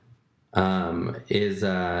 Yeah. Is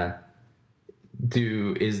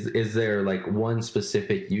there like one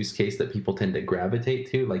specific use case that people tend to gravitate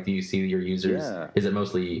to? Like, do you see your users? Yeah. Is it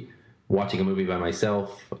mostly watching a movie by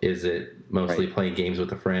myself? Is it mostly playing games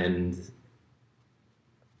with a friend?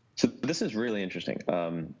 So this is really interesting.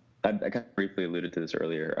 I kind of briefly alluded to this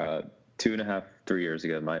earlier. 2.5, 3 years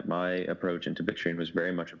ago, my approach into Bitstream was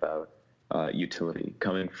very much about utility.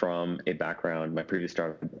 Coming from a background, my previous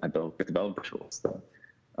startup, I built with developer tools.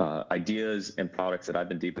 Ideas and products that I've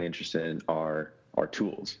been deeply interested in are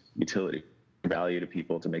tools, utility, value to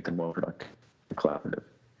people to make them more productive and collaborative.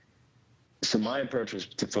 So my approach was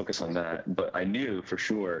to focus on that, but I knew for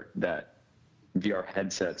sure that VR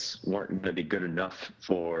headsets weren't going to be good enough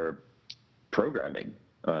for programming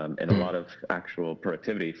and a lot of actual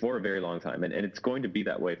productivity for a very long time. And it's going to be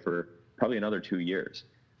that way for probably another 2 years.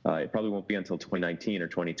 It probably won't be until 2019 or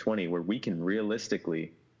 2020 where we can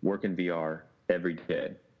realistically work in VR every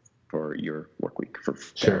day for your work week for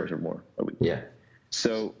 4 hours or more a week. Yeah.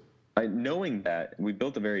 So knowing that, we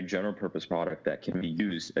built a very general purpose product that can be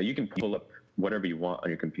used. You can pull up whatever you want on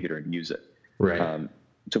your computer and use it. Right.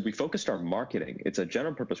 So we focused our marketing. It's a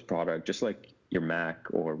general purpose product, just like your Mac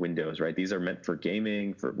or Windows, right? These are meant for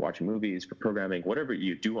gaming, for watching movies, for programming, whatever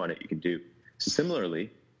you do on it, you can do. So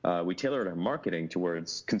similarly, we tailored our marketing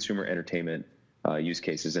towards consumer entertainment use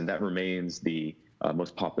cases, and that remains the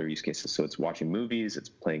most popular use cases. So it's watching movies, it's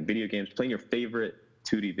playing video games, playing your favorite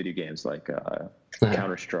 2D video games like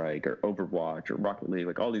Counter-Strike or Overwatch or Rocket League,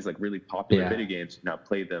 like all these like really popular video games. Now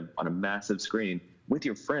play them on a massive screen with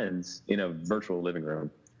your friends in a virtual living room.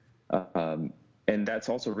 And that's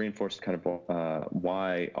also reinforced kind of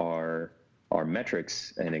why our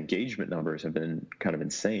metrics and engagement numbers have been kind of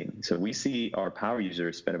insane. So we see our power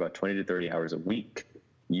users spend about 20 to 30 hours a week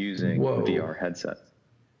using VR headsets.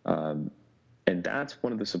 And that's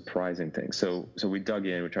one of the surprising things. So we dug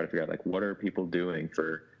in, we tried to figure out like, what are people doing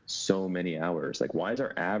for so many hours? Like, why is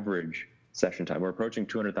our average session time? We're approaching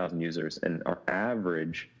 200,000 users and our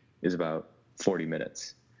average is about 40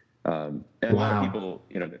 minutes. And a lot of people,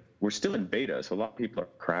 we're still in beta. So a lot of people are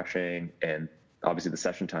crashing, and obviously the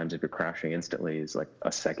session times, if you're crashing instantly, is like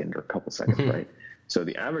a second or a couple seconds, right? So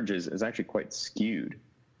the average is actually quite skewed.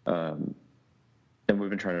 And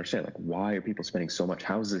we've been trying to understand, like, why are people spending so much?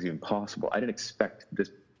 How is this even possible? I didn't expect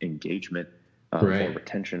this engagement or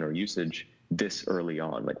retention or usage this early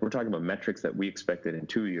on. Like, we're talking about metrics that we expected in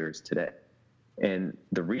 2 years today. And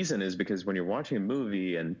the reason is because when you're watching a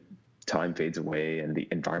movie and time fades away and the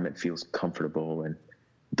environment feels comfortable and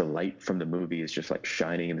the light from the movie is just like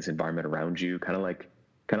shining in this environment around you, kind of like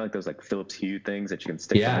those like Philips Hue things that you can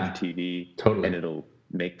stick on your TV, and it'll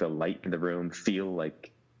make the light in the room feel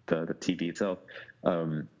like the TV itself.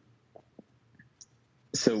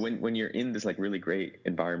 So when you're in this like really great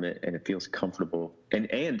environment and it feels comfortable, and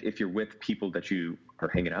if you're with people that you are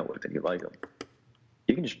hanging out with and you like them,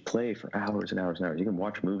 you can just play for hours and hours and hours. You can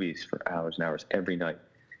watch movies for hours and hours every night.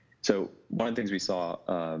 So one of the things we saw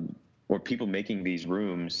were people making these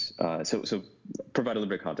rooms. So provide a little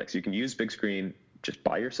bit of context. You can use big screen just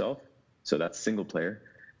by yourself. So that's single player,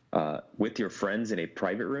 with your friends in a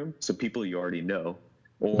private room. So people you already know,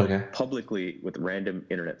 or publicly with random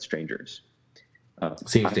internet strangers.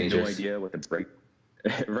 Seems I have dangerous. no idea what the break.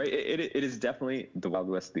 Right, it is definitely the Wild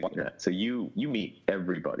West of the internet. So you meet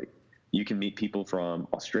everybody. You can meet people from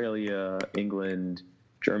Australia, England,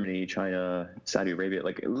 Germany, China, Saudi Arabia,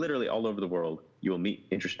 like literally all over the world. You will meet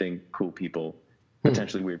interesting, cool people,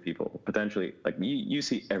 potentially weird people, potentially like you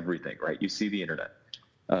see everything, right? You see the internet.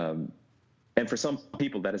 And for some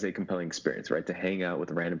people, that is a compelling experience, right? To hang out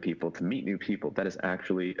with random people, to meet new people, that is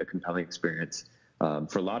actually a compelling experience.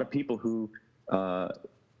 For a lot of people who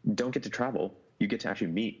don't get to travel, you get to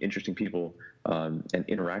actually meet interesting people and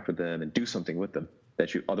interact with them and do something with them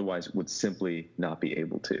that you otherwise would simply not be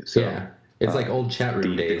able to. So yeah, it's like old chat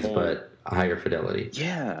room days, but higher fidelity.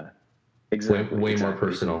 Yeah, exactly. Way exactly. more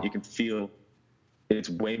personal. You can feel it's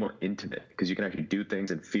way more intimate because you can actually do things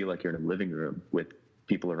and feel like you're in a living room with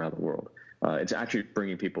people around the world. It's actually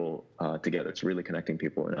bringing people together. It's really connecting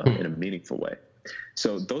people in a meaningful way.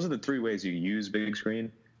 So those are the three ways you use big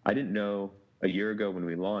screen. I didn't know a year ago when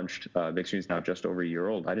we launched, big screen is now just over a year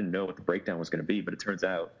old. I didn't know what the breakdown was going to be, but it turns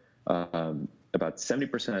out about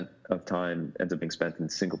 70% of time ends up being spent in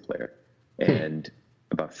single player, and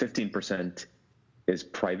about 15% is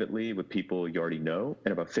privately with people you already know,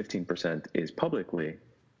 and about 15% is publicly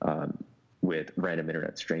with random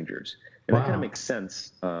internet strangers. And that kind of makes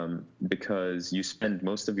sense because you spend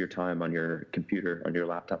most of your time on your computer, on your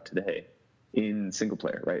laptop today in single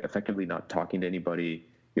player, right? Effectively not talking to anybody.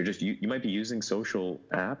 You're just, you might be using social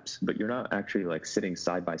apps, but you're not actually like sitting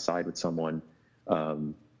side by side with someone.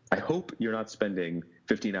 I hope you're not spending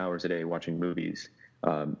 15 hours a day watching movies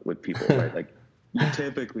with people, right? Like you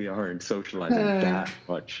typically aren't socializing that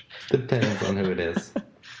much. Depends on who it is.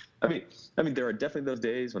 I mean, there are definitely those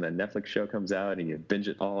days when a Netflix show comes out and you binge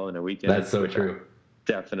it all in a weekend. That's so true. I've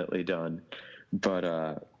definitely done,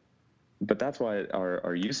 but that's why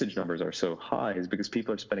our usage numbers are so high, is because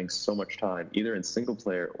people are spending so much time either in single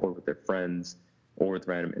player or with their friends or with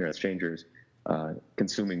random internet strangers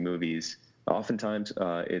consuming movies. Oftentimes,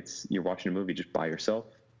 it's you're watching a movie just by yourself,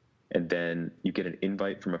 and then you get an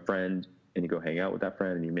invite from a friend, and you go hang out with that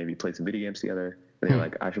friend, and you maybe play some video games together. And you're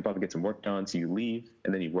like, I should probably get some work done. So you leave,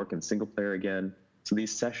 and then you work in single player again. So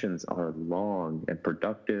these sessions are long and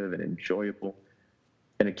productive and enjoyable,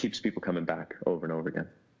 and it keeps people coming back over and over again.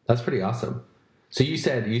 That's pretty awesome. So you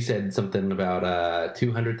said something about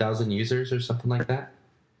 200,000 users or something like that?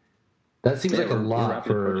 That seems like a lot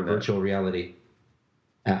for a virtual reality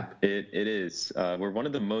app. It is. We're one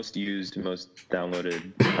of the most used, most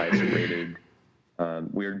downloaded, highest rated.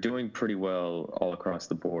 We're doing pretty well all across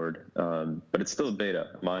the board, but it's still a beta.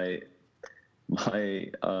 My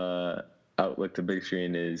outlook to big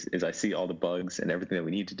screen is I see all the bugs and everything that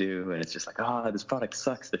we need to do, and it's just like, this product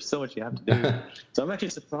sucks. There's so much you have to do. So I'm actually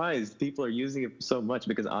surprised people are using it so much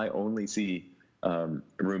because I only see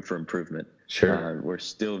room for improvement. Sure. We're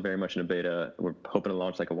still very much in a beta. We're hoping to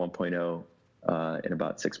launch like a 1.0 in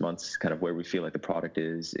about 6 months, kind of where we feel like the product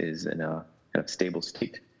is in a kind of stable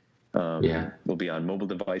state. We'll be on mobile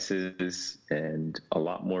devices and a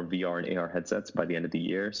lot more VR and AR headsets by the end of the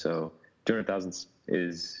year. So 200,000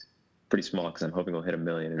 is pretty small because I'm hoping we'll hit 1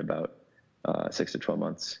 million in about 6 to 12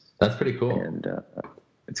 months. That's pretty cool. And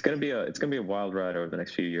it's gonna be a wild ride over the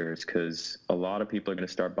next few years because a lot of people are going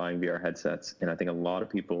to start buying VR headsets, and I think a lot of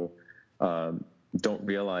people don't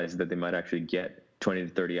realize that they might actually get 20 to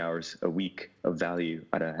 30 hours a week of value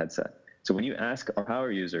out of a headset. So when you ask our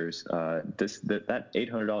power users, that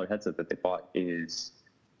 $800 headset that they bought is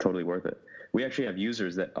totally worth it. We actually have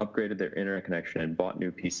users that upgraded their internet connection and bought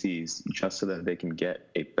new PCs just so that they can get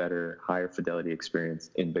a better, higher fidelity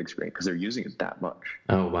experience in big screen because they're using it that much.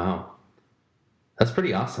 Oh, wow. That's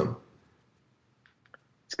pretty awesome.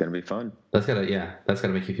 It's going to be fun. That's got to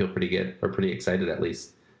make you feel pretty good, or pretty excited at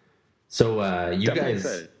least. So you Definitely guys,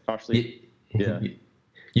 excited. Actually,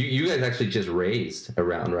 you guys actually just raised a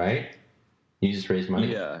round, right? You just raised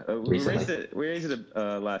money. Yeah, we raised it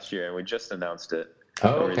last year, and we just announced it.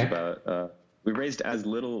 Oh, okay. We raised as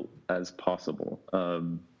little as possible.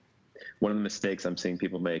 One of the mistakes I'm seeing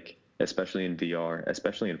people make, especially in VR,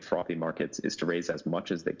 especially in frothy markets, is to raise as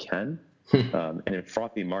much as they can. And in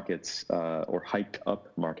frothy markets or hyped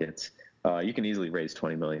up markets, you can easily raise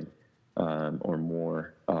 20 million or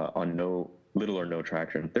more on little or no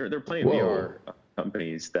traction. There are plenty of VR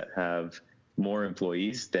companies that have more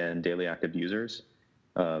employees than daily active users.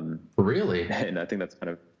 Really? And I think that's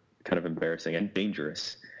kind of, kind of embarrassing and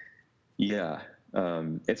dangerous. Yeah,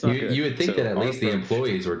 it's not good. You would think that So at our least the approach,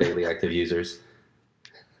 employees were daily active users.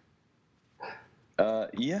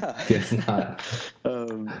 yeah, Guess not.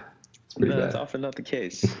 um, It's pretty no, it's bad. often not the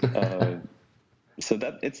case. So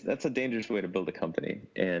that's a dangerous way to build a company,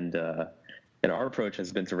 and our approach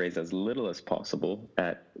has been to raise as little as possible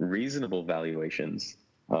at reasonable valuations,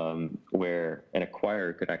 where an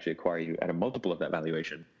acquirer could actually acquire you at a multiple of that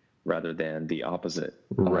valuation rather than the opposite,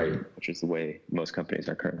 Right. which is the way most companies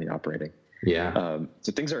are currently operating. Yeah.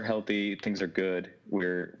 So things are healthy, things are good.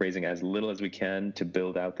 We're raising as little as we can to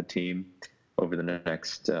build out the team over the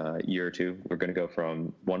next year or two. We're going to go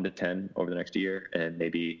from 1 to 10 over the next year, and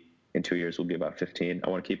maybe in 2 years we'll be about 15. I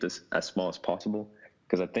want to keep this as small as possible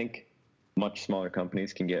because I think much smaller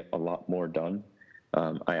companies can get a lot more done.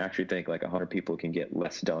 I actually think like 100 people can get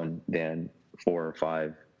less done than 4 or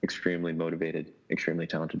 5 extremely motivated, extremely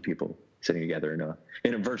talented people sitting together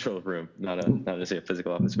in a virtual room, not necessarily a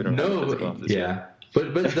physical office. We don't have a physical office yeah,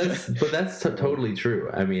 yet. but that's totally true.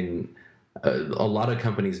 I mean, a lot of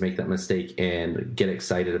companies make that mistake and get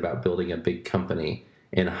excited about building a big company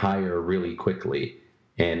and hire really quickly,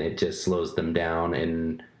 and it just slows them down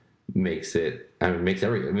and makes it. I mean,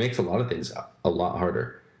 it makes a lot of things a lot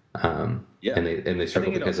harder. Yeah, and they I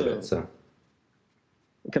struggle think because of it. So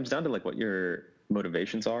it comes down to like what your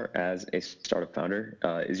motivations are as a startup founder.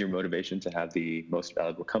 Is your motivation to have the most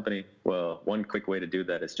valuable company? Well, one quick way to do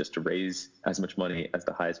that is just to raise as much money as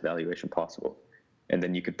the highest valuation possible. And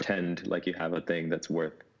then you could pretend like you have a thing that's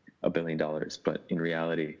worth $1 billion, but in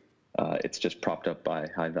reality, it's just propped up by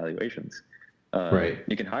high valuations. right,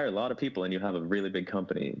 You can hire a lot of people and you have a really big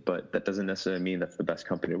company, but that doesn't necessarily mean that's the best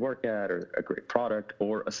company to work at or a great product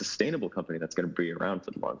or a sustainable company that's going to be around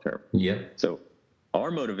for the long term. yep, So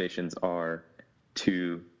our motivations are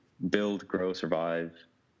to build, grow, survive,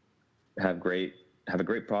 have a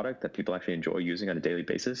great product that people actually enjoy using on a daily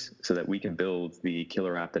basis so that we can build the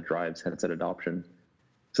killer app that drives headset adoption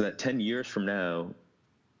so that 10 years from now,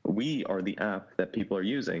 we are the app that people are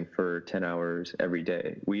using for 10 hours every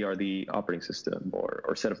day. We are the operating system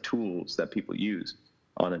or set of tools that people use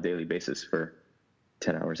on a daily basis for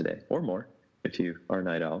 10 hours a day or more if you are a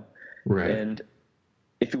night owl. right. And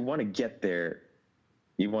if you want to get there,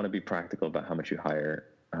 you want to be practical about how much you hire,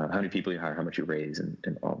 how many people you hire, how much you raise, and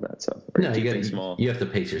all of that stuff. We're No, keep things small. you have to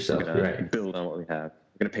pace We're yourself, going to right? build on what we have.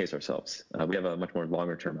 We're going to pace ourselves. We have a much more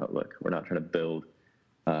longer term outlook. We're not trying to build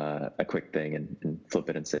a quick thing and flip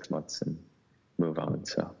it in 6 months and move on.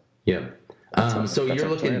 So Yeah. So that's you're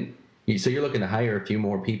our plan. looking to hire a few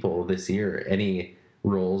more people this year. Any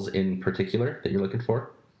roles in particular that you're looking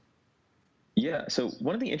for? Yeah. So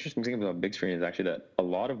one of the interesting things about Big Screen is actually that a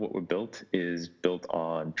lot of what we built is built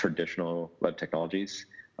on traditional web technologies.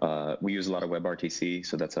 We use a lot of WebRTC,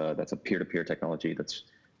 so that's a peer-to-peer technology that's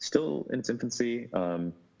still in its infancy.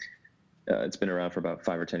 It's been around for about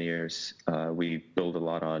 5 or 10 years. We build a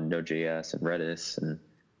lot on Node.js and Redis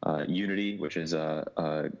and Unity, which is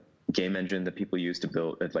a game engine that people use to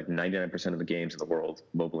build. It's like 99% of the games in the world,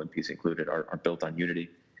 mobile and PC included, are built on Unity.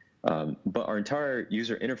 But our entire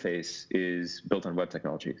user interface is built on web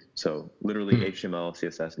technologies. So literally HTML,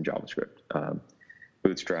 CSS, and JavaScript.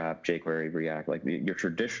 Bootstrap, jQuery, React, like your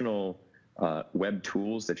traditional web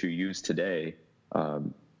tools that you use today. A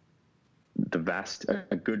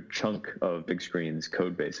good chunk of Big Screen's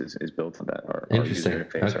code base is built on that. Our user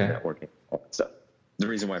interface, Okay. our networking, all that stuff. The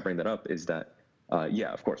reason why I bring that up is that,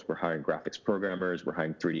 of course, we're hiring graphics programmers, we're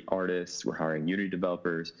hiring 3D artists, we're hiring Unity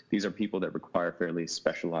developers. These are people that require fairly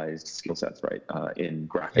specialized skill sets, right, in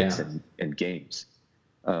graphics and games.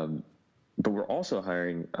 But we're also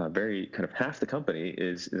hiring very kind of half the company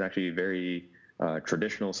is actually very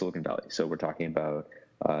traditional Silicon Valley. So we're talking about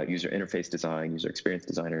user interface design, user experience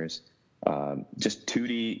designers, just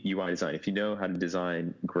 2D UI design. If you know how to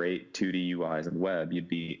design great 2D UIs on the web, you'd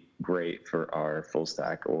be great for our full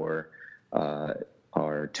stack or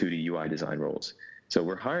our 2D UI design roles. So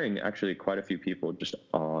we're hiring actually quite a few people just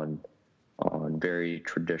on very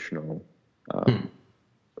traditional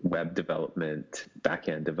web development,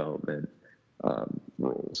 backend development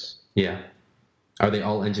roles. Yeah. Are they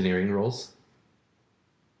all engineering roles?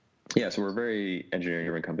 Yeah, so we're a very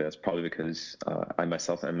engineering-driven company. That's probably because I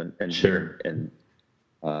myself am an engineer, and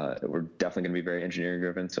we're definitely going to be very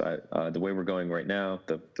engineering-driven. So the way we're going right now,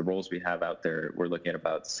 the roles we have out there, we're looking at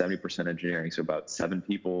about 70% engineering, so about 7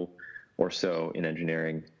 people or so in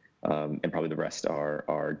engineering, and probably the rest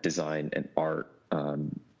are design and art,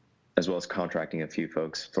 as well as contracting a few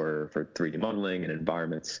folks for 3D modeling and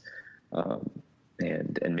environments,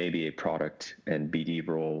 and maybe a product and BD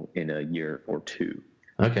role in a year or two.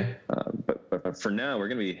 Okay. But For now, we're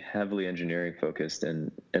going to be heavily engineering focused,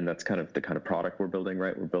 and that's kind of the kind of product we're building,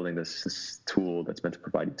 right? We're building this tool that's meant to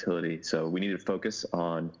provide utility. So we need to focus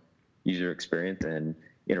on user experience and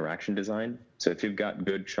interaction design. So if you've got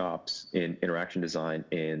good chops in interaction design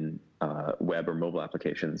in web or mobile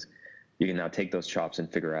applications, you can now take those chops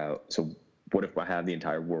and figure out, so what if I have the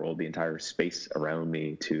entire world, the entire space around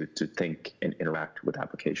me to think and interact with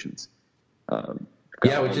applications?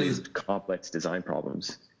 Which is complex design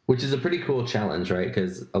problems. Which is a pretty cool challenge, right?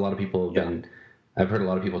 Because a lot of people have I've heard a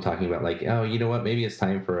lot of people talking about like, oh, you know what? Maybe it's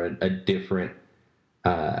time for a different,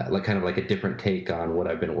 a different take on what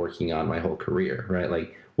I've been working on my whole career, right?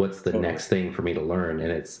 Like, what's the next thing for me to learn?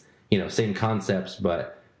 And it's, same concepts,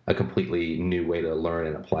 but a completely new way to learn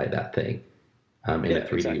and apply that thing in a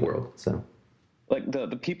 3D world. So, like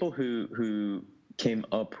the people who came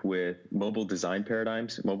up with mobile design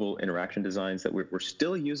paradigms, mobile interaction designs that we're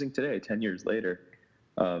still using today, 10 years later.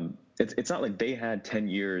 It's not like they had 10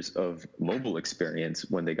 years of mobile experience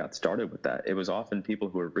when they got started with that. It was often people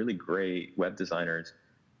who were really great web designers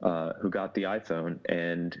who got the iPhone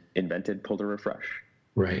and invented pull to refresh.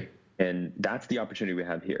 Right. And that's the opportunity we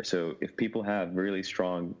have here. So if people have really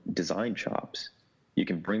strong design chops, you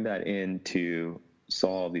can bring that in to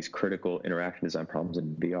solve these critical interaction design problems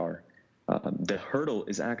in VR. The hurdle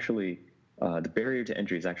is actually the barrier to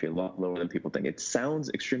entry is actually a lot lower than people think. It sounds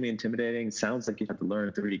extremely intimidating. Sounds like you have to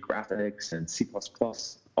learn 3D graphics and C++,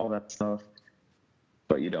 all that stuff,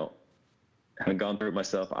 but you don't. Having gone through it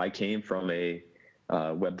myself, I came from a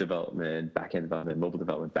web development, backend development, mobile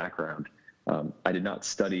development background. I did not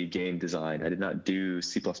study game design. I did not do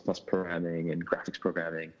C++ programming and graphics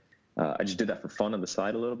programming. I just did that for fun on the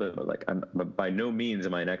side a little bit, but by no means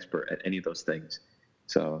am I an expert at any of those things.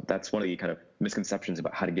 So that's one of the kind of misconceptions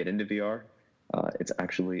about how to get into VR. It's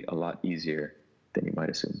actually a lot easier than you might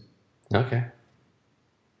assume. Okay.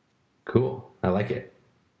 Cool. I like it.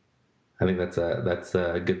 I think that's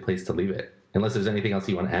a good place to leave it. Unless there's anything else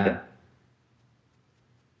you want to add. Yeah.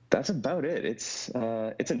 That's about it. It's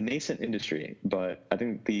a nascent industry, but I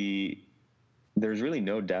think there's really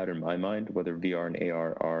no doubt in my mind whether VR and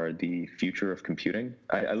AR are the future of computing.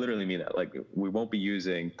 I literally mean that. Like, we won't be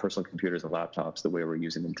using personal computers and laptops the way we're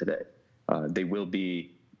using them today. They will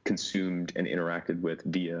be consumed and interacted with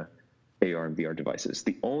via AR and VR devices.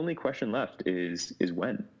 The only question left is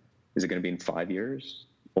when. Is it going to be in 5 years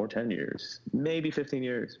or 10 years? Maybe 15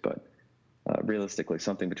 years, but realistically,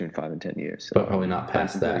 something between 5 and 10 years. But probably not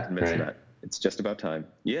past that, right? That. It's just about time.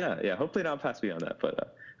 Yeah. Hopefully not past beyond that,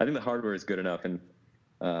 but I think the hardware is good enough, and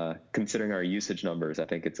considering our usage numbers, I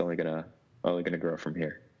think it's only gonna grow from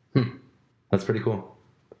here. That's pretty cool.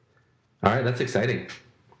 All right, that's exciting.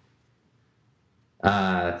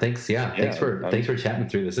 Thanks. Yeah, thanks for chatting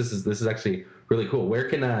through this. This is actually really cool. Where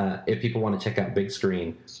can if people want to check out Big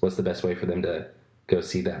Screen, what's the best way for them to go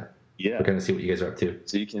see that? Yeah, we're going to see what you guys are up to.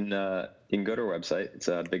 So you can go to our website. It's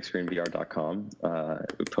bigscreenvr.com.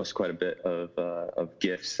 We post quite a bit of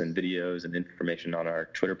GIFs and videos and information on our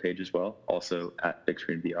Twitter page as well, also at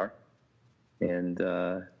bigscreenvr. And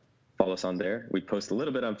follow us on there. We post a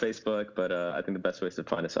little bit on Facebook, but I think the best ways to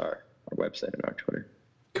find us are our website and our Twitter.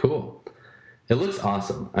 Cool. It looks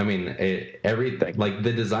awesome. I mean,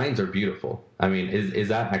 the designs are beautiful. I mean, is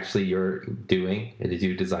that actually your doing? Did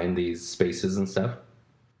you design these spaces and stuff?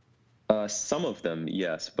 Some of them,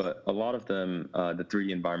 yes, but a lot of them, the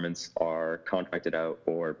 3D environments are contracted out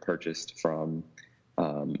or purchased from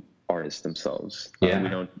artists themselves.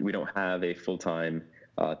 Yeah. We don't have a full-time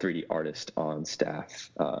 3D artist on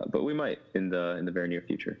staff, but we might in the very near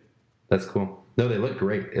future. That's cool. No, they look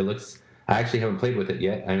great. I actually haven't played with it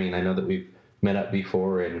yet. I mean, I know that we've met up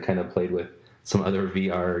before and kind of played with some other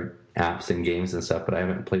VR apps and games and stuff, but I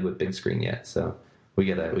haven't played with Big Screen yet. So we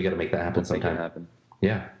gotta make that happen sometime. Make it happen.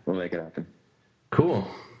 Yeah. We'll make it happen. Cool.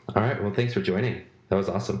 All right. Well, thanks for joining. That was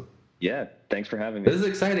awesome. Yeah. Thanks for having me. This is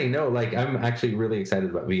exciting. No, I'm actually really excited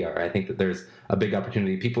about VR. I think that there's a big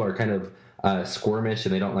opportunity. People are kind of squirmish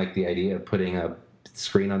and they don't like the idea of putting a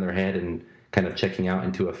screen on their head and kind of checking out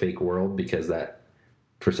into a fake world because that,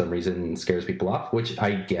 for some reason, scares people off, which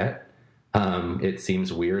I get. It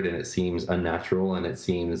seems weird and it seems unnatural and it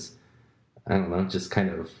seems, I don't know, just kind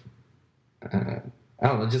of... I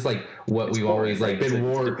don't know, just like what we've always been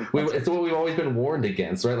warned. It's what we've always been warned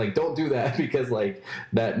against, right? Like, don't do that because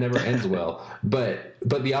that never ends well. But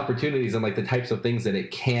the opportunities and the types of things that it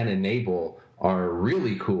can enable are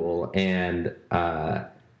really cool and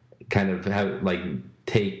kind of have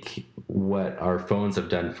take what our phones have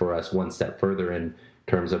done for us one step further in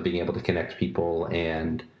terms of being able to connect people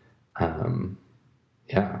and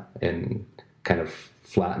and kind of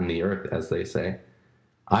flatten the earth, as they say.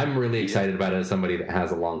 I'm really excited about it as somebody that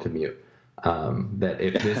has a long commute. That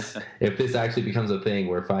if this actually becomes a thing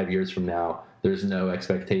where 5 years from now there's no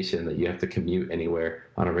expectation that you have to commute anywhere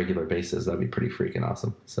on a regular basis, that'd be pretty freaking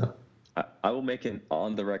awesome. So I will make an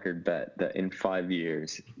on the record bet that in 5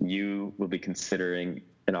 years you will be considering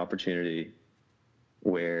an opportunity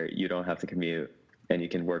where you don't have to commute and you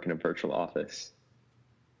can work in a virtual office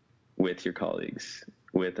with your colleagues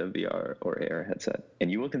with a VR or AR headset.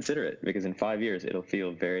 And you will consider it because in 5 years, it'll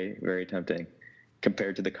feel very, very tempting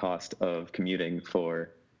compared to the cost of commuting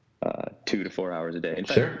for 2 to 4 hours a day. In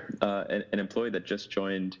fact, an employee that just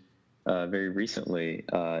joined very recently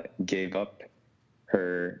gave up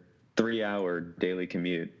her 3-hour daily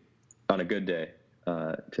commute on a good day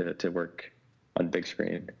to work on big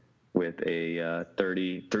screen with a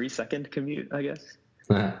 33-second commute, I guess.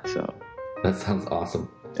 So that sounds awesome.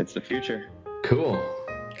 It's the future. Cool.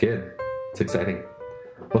 Good. It's exciting.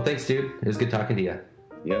 Well, thanks, dude. It was good talking to you.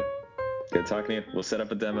 Yep. Good talking to you. We'll set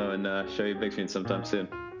up a demo and show you big screen sometime soon.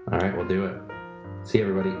 All right, we'll do it. See you,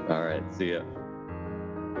 everybody. All right. See ya.